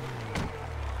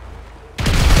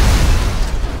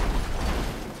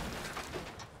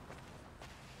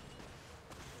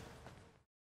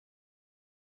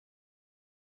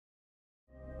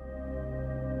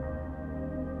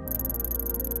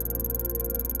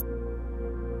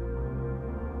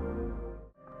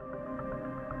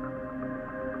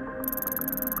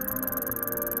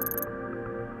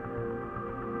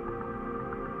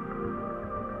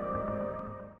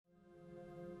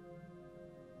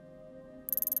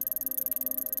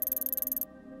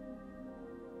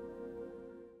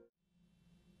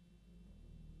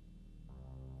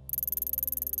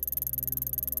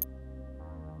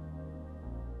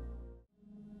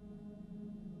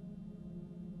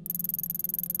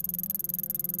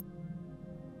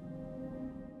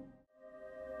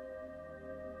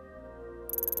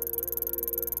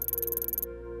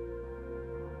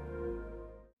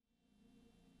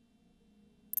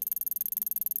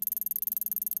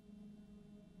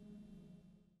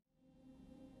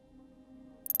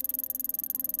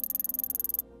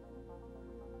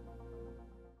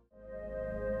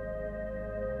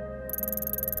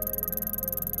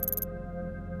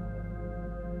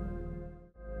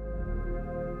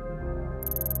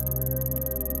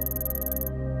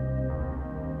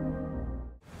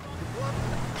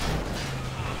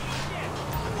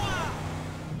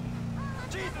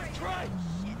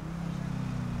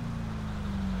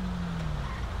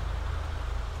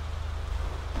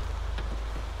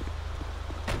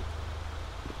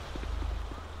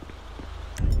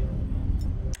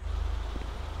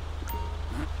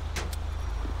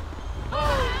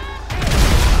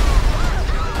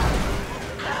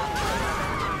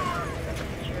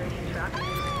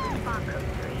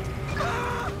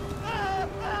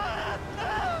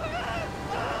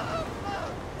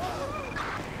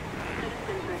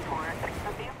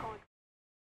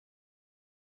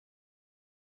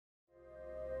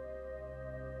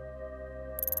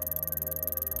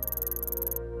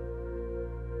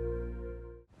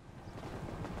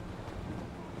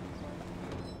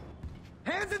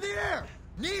 in the air!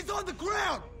 Knees on the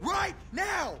ground! Right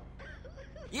now!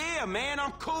 Yeah, man,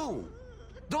 I'm cool.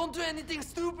 Don't do anything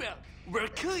stupid. We'll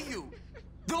kill you.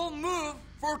 Don't move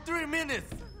for 3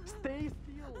 minutes. Stay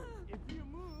still. If you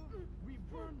move, we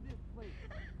burn this place.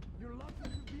 You're lucky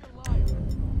to be alive.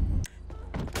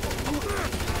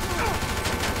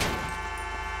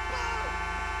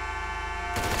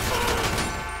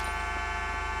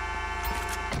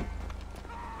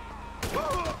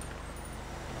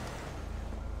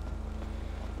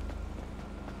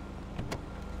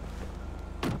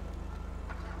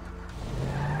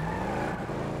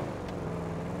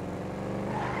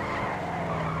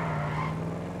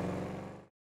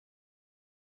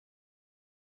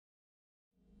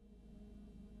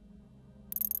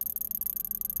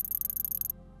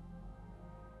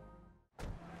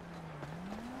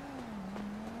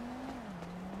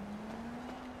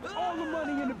 All the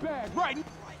money in the bag, right?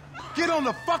 Get on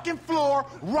the fucking floor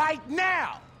right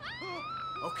now!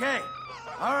 Okay,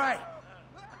 all right.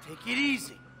 Take it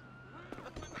easy.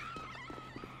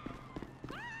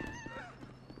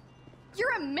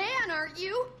 You're a man, aren't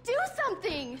you? Do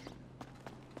something!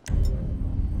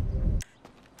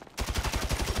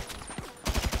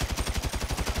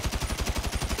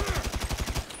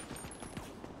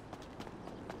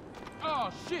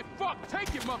 Oh, shit, fuck,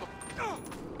 take it, mother...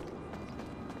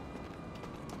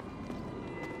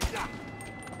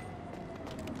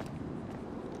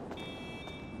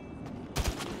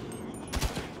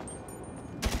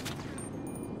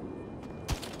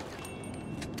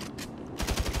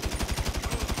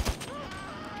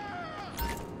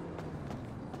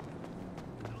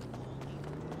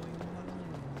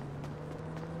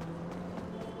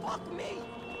 Fuck me!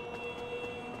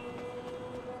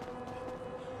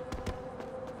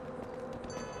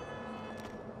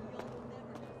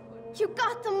 You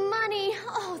got the money!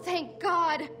 Oh, thank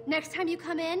God! Next time you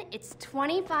come in, it's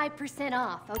 25%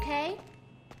 off, okay?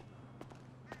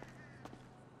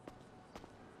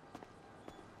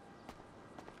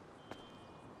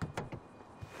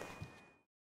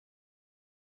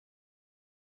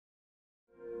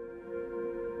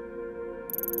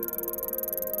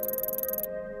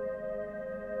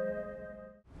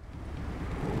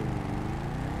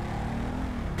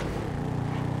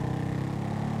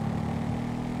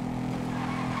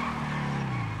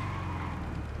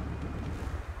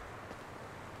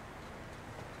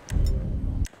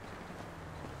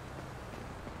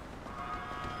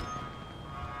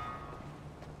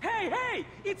 Hey!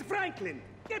 It's Franklin!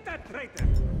 Get that traitor!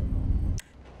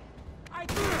 I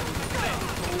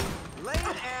can't! Lame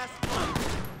ass fuck.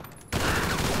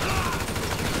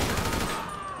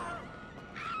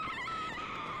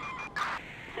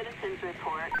 Citizens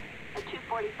report at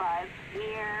 2:45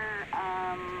 near,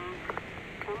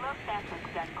 the Los Santos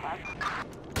Gun Club.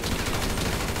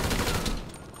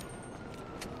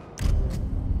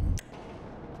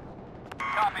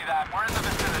 Copy that. We're in the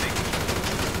vicinity.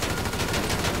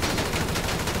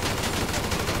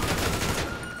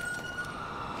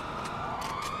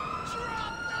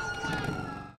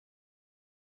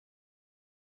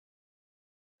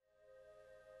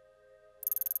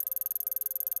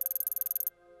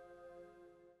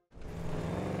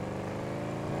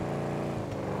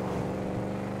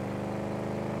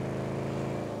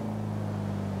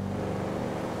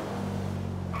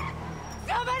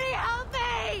 Somebody help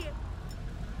me!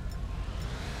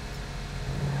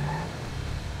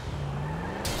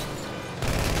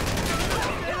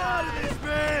 Get out of this,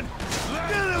 man!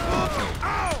 Get him!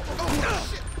 Ow! Oh,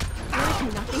 shit!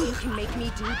 There's nothing you can make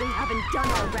me do they haven't done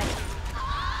already.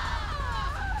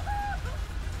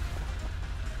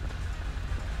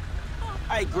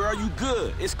 Hey, girl, you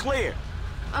good. It's clear.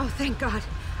 Oh, thank God.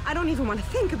 I don't even want to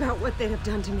think about what they'd have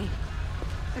done to me.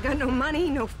 I got no money,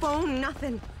 no phone,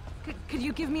 nothing. Could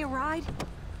you give me a ride?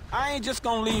 I ain't just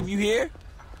gonna leave you here.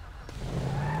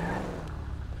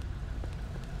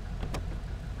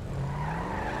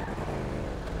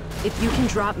 If you can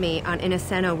drop me on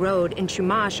Internetional Road in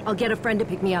Chumash, I'll get a friend to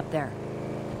pick me up there.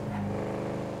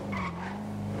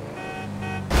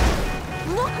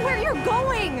 Look where you're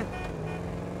going!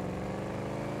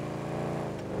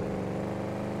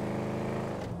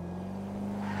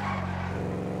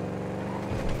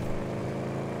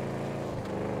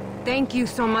 Thank you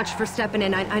so much for stepping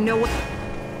in. I know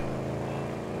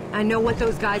what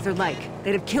those guys are like.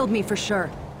 They'd have killed me for sure.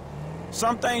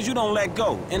 Some things you don't let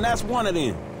go, and that's one of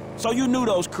them. So you knew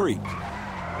those creeps.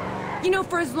 You know,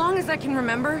 for as long as I can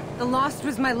remember, the Lost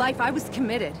was my life. I was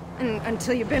committed. And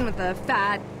until you've been with a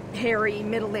fat, hairy,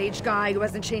 middle-aged guy who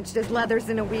hasn't changed his leathers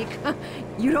in a week,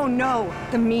 you don't know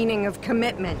the meaning of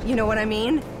commitment. You know what I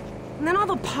mean? And then all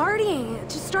the partying, it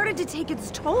just started to take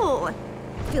its toll.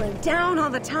 feeling down all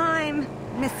the time,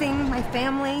 missing my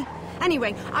family.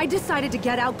 Anyway, I decided to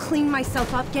get out, clean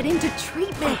myself up, get into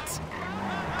treatment.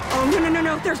 Oh,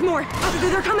 no, there's more. Oh,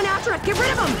 they're coming after us. Get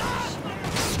rid of them.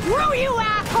 Screw you,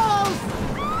 assholes!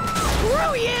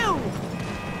 Screw you!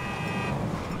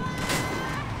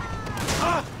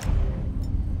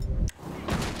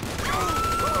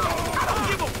 I don't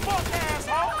give a fuck,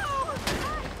 asshole!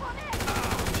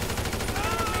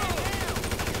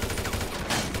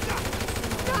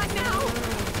 Not now!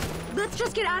 Let's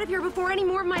just get out of here before any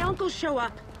more of my uncles show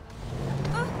up.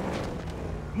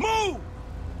 Move!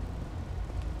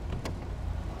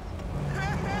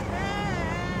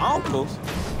 Uncles?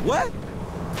 What?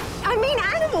 I mean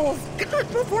animals! God,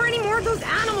 before any more of those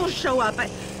animals show up. I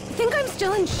think I'm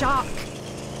still in shock.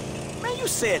 Man, you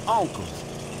said uncles.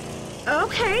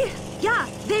 Okay. Yeah,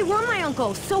 they were my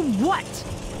uncles. So what?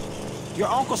 Your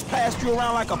uncles passed you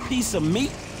around like a piece of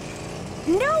meat?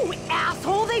 No,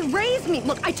 asshole! They raised me!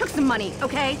 Look, I took some money,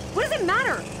 okay? What does it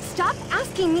matter? Stop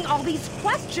asking me all these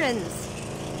questions!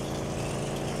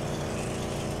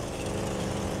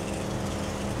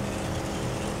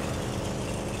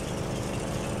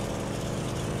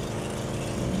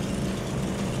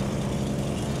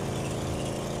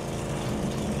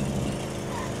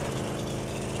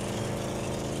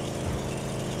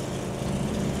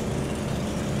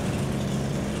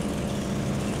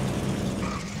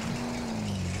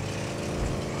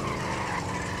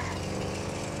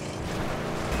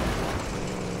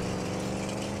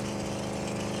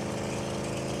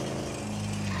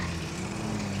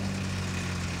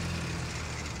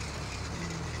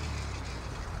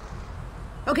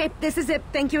 Okay, this is it.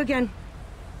 Thank you again.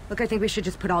 Look, I think we should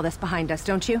just put all this behind us,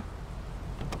 don't you?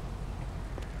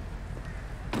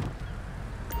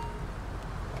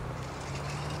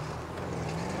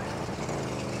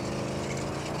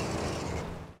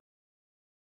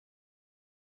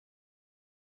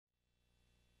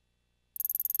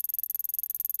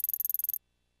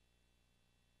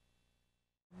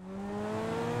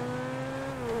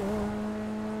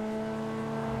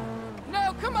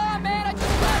 No, come on, man! I just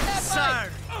got that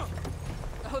bike!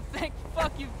 Oh, thank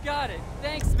fuck you've got it.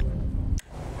 Thanks,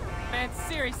 man.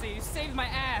 Seriously, you saved my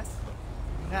ass.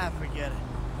 Ah, forget it.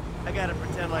 I gotta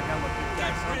pretend like I'm a good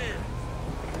guy somewhere.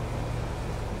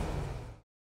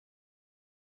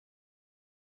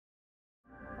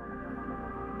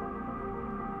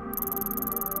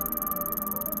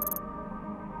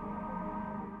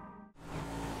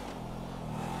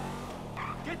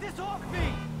 Get this off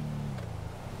me!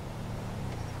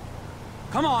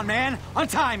 Come on, man.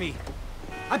 Untie me.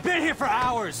 I've been here for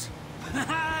hours.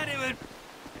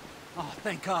 Oh,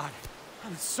 thank God.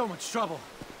 I'm in so much trouble.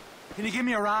 Can you give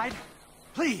me a ride?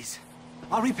 Please.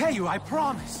 I'll repay you, I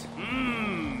promise.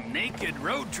 Naked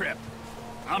road trip.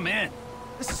 I'm in.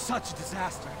 This is such a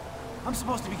disaster. I'm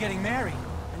supposed to be getting married.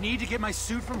 I need to get my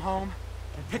suit from home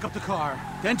and pick up the car.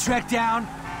 Then track down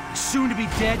the soon-to-be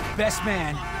dead best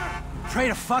man. Pray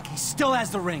to fuck he still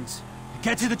has the rings.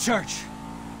 Get to the church.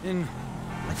 In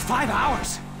like 5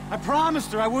 hours. I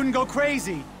promised her I wouldn't go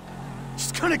crazy.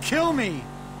 She's gonna kill me.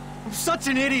 I'm such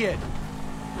an idiot.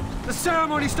 The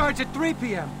ceremony starts at 3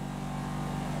 p.m.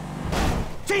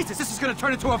 Jesus, this is gonna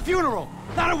turn into a funeral,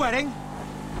 not a wedding.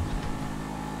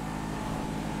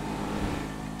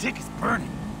 Dick is burning.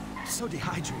 I'm so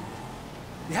dehydrated.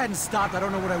 If you hadn't stopped, I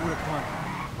don't know what I would have done.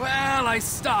 Well, I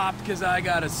stopped because I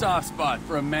got a soft spot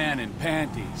for a man in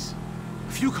panties.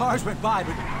 A few cars went by,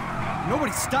 but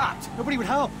nobody stopped. Nobody would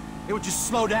help. They would just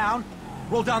slow down,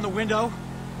 roll down the window,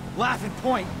 laugh and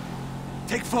point,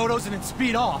 take photos, and then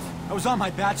speed off. I was on my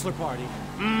bachelor party.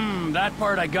 That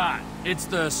part I got. It's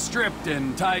the stripped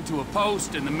and tied to a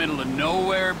post in the middle of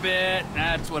nowhere bit.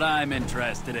 That's what I'm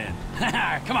interested in.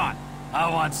 Come on. I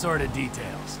want sordid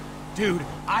details. Dude,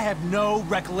 I have no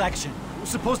recollection. It was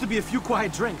supposed to be a few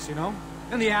quiet drinks, you know?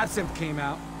 Then the absinthe came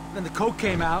out. Then the coke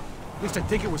came out. At least I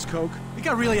think it was coke. It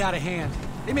got really out of hand.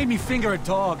 They made me finger a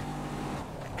dog.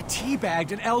 I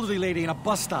teabagged an elderly lady in a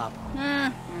bus stop.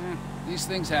 These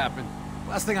things happen.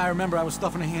 Last thing I remember, I was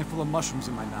stuffing a handful of mushrooms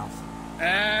in my mouth.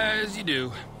 As you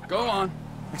do. Go on.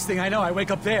 Next thing I know, I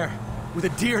wake up there, with a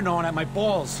deer gnawing at my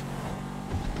balls.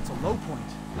 It's a low point.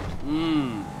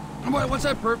 What's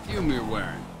that perfume you're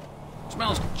wearing? It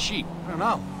smells cheap. I don't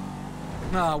know.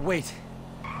 No, wait.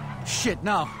 Shit,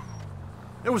 no.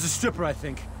 There was a stripper, I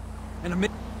think. And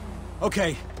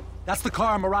Okay, that's the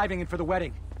car I'm arriving in for the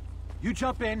wedding. You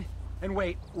jump in and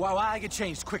wait while I get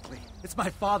changed quickly. It's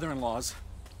my father-in-law's.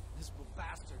 This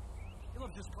bastard. He'll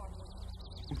have just car more.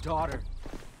 Daughter.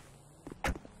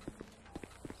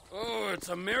 Oh, it's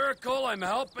a miracle I'm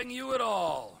helping you at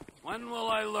all. When will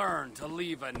I learn to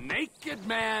leave a naked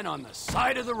man on the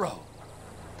side of the road?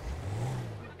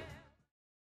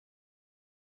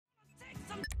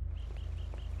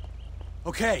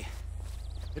 Okay.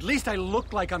 At least I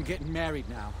look like I'm getting married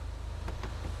now.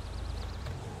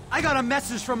 I got a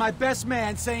message from my best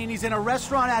man saying he's in a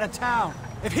restaurant out of town.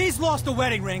 If he's lost the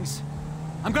wedding rings,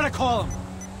 I'm gonna call him.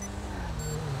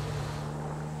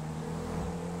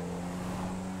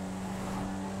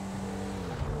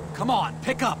 Come on,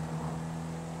 pick up.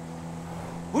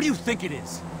 Who do you think it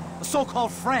is? A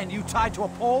so-called friend you tied to a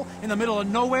pole in the middle of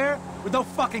nowhere with no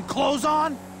fucking clothes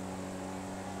on?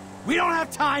 We don't have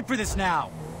time for this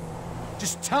now.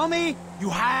 Just tell me you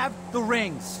have the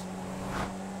rings.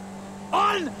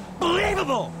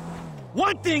 Unbelievable!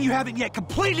 One thing you haven't yet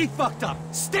completely fucked up.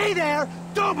 Stay there,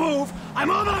 don't move, I'm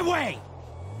on my way!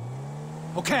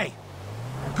 Okay,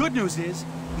 the good news is,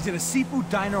 he's in a seafood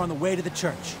diner on the way to the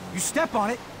church. You step on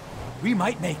it, we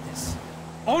might make this.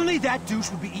 Only that douche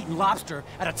would be eating lobster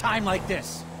at a time like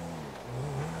this.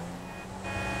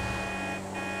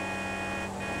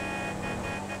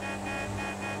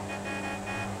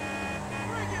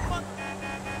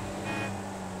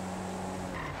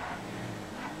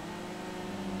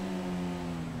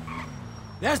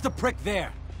 There's the prick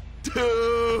there.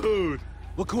 Dude!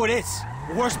 Look who it is.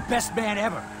 The worst best man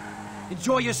ever.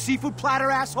 Enjoy your seafood platter,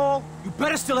 asshole? You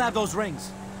better still have those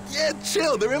rings. Yeah,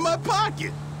 chill. They're in my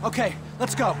pocket. Okay,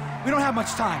 let's go. We don't have much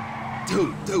time.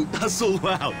 Dude, not so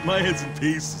loud. My head's in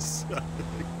pieces.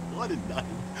 What a night.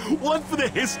 One for the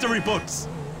history books.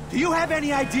 Do you have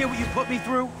any idea what you put me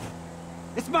through?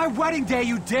 It's my wedding day,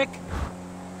 you dick.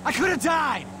 I could have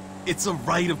died. It's a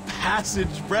rite of passage,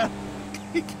 bruh.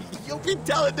 You'll be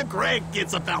telling the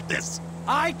grandkids about this.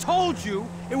 I told you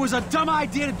it was a dumb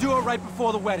idea to do it right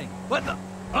before the wedding. What the?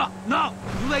 No!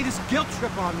 You laid this guilt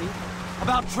trip on me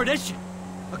about tradition.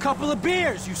 A couple of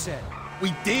beers, you said.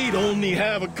 We did only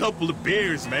have a couple of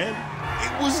beers, man.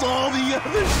 It was all the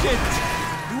other shit.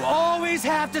 You always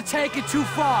have to take it too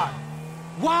far.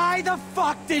 Why the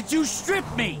fuck did you strip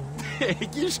me?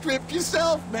 You stripped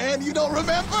yourself, man. You don't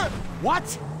remember?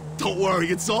 What? Don't worry,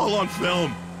 it's all on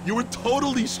film. You were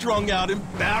totally strung out,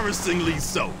 embarrassingly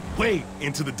so. Way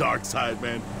into the dark side,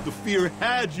 man. The fear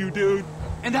had you, dude.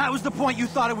 And that was the point you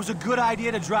thought it was a good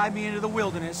idea to drive me into the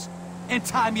wilderness and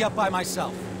tie me up by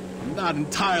myself? I'm not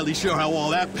entirely sure how all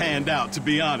that panned out, to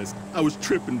be honest. I was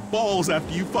tripping balls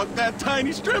after you fucked that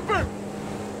tiny stripper.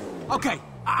 Okay,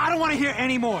 I don't want to hear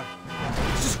any more.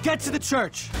 Let's just get to the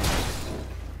church.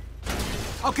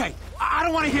 Okay, I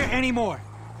don't want to hear any more.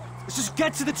 Let's just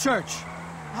get to the church.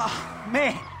 Oh,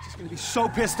 man, she's gonna be so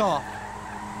pissed off.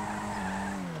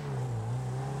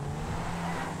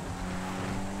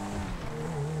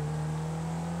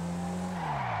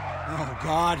 Oh,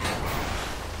 God.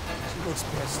 She looks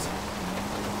pissed.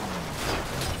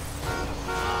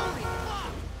 Holy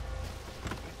fuck!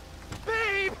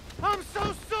 Babe, I'm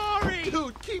so sorry!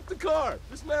 Dude, keep the car.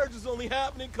 This marriage is only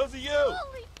happening because of you.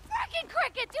 Holy frickin'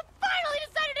 crickets! You finally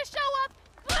decided to show up!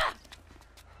 Ugh.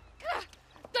 Ugh.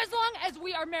 As long as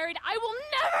we are married, I will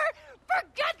never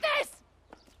forget this!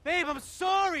 Babe, I'm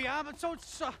sorry. I'm so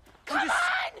sorry. Come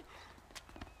on!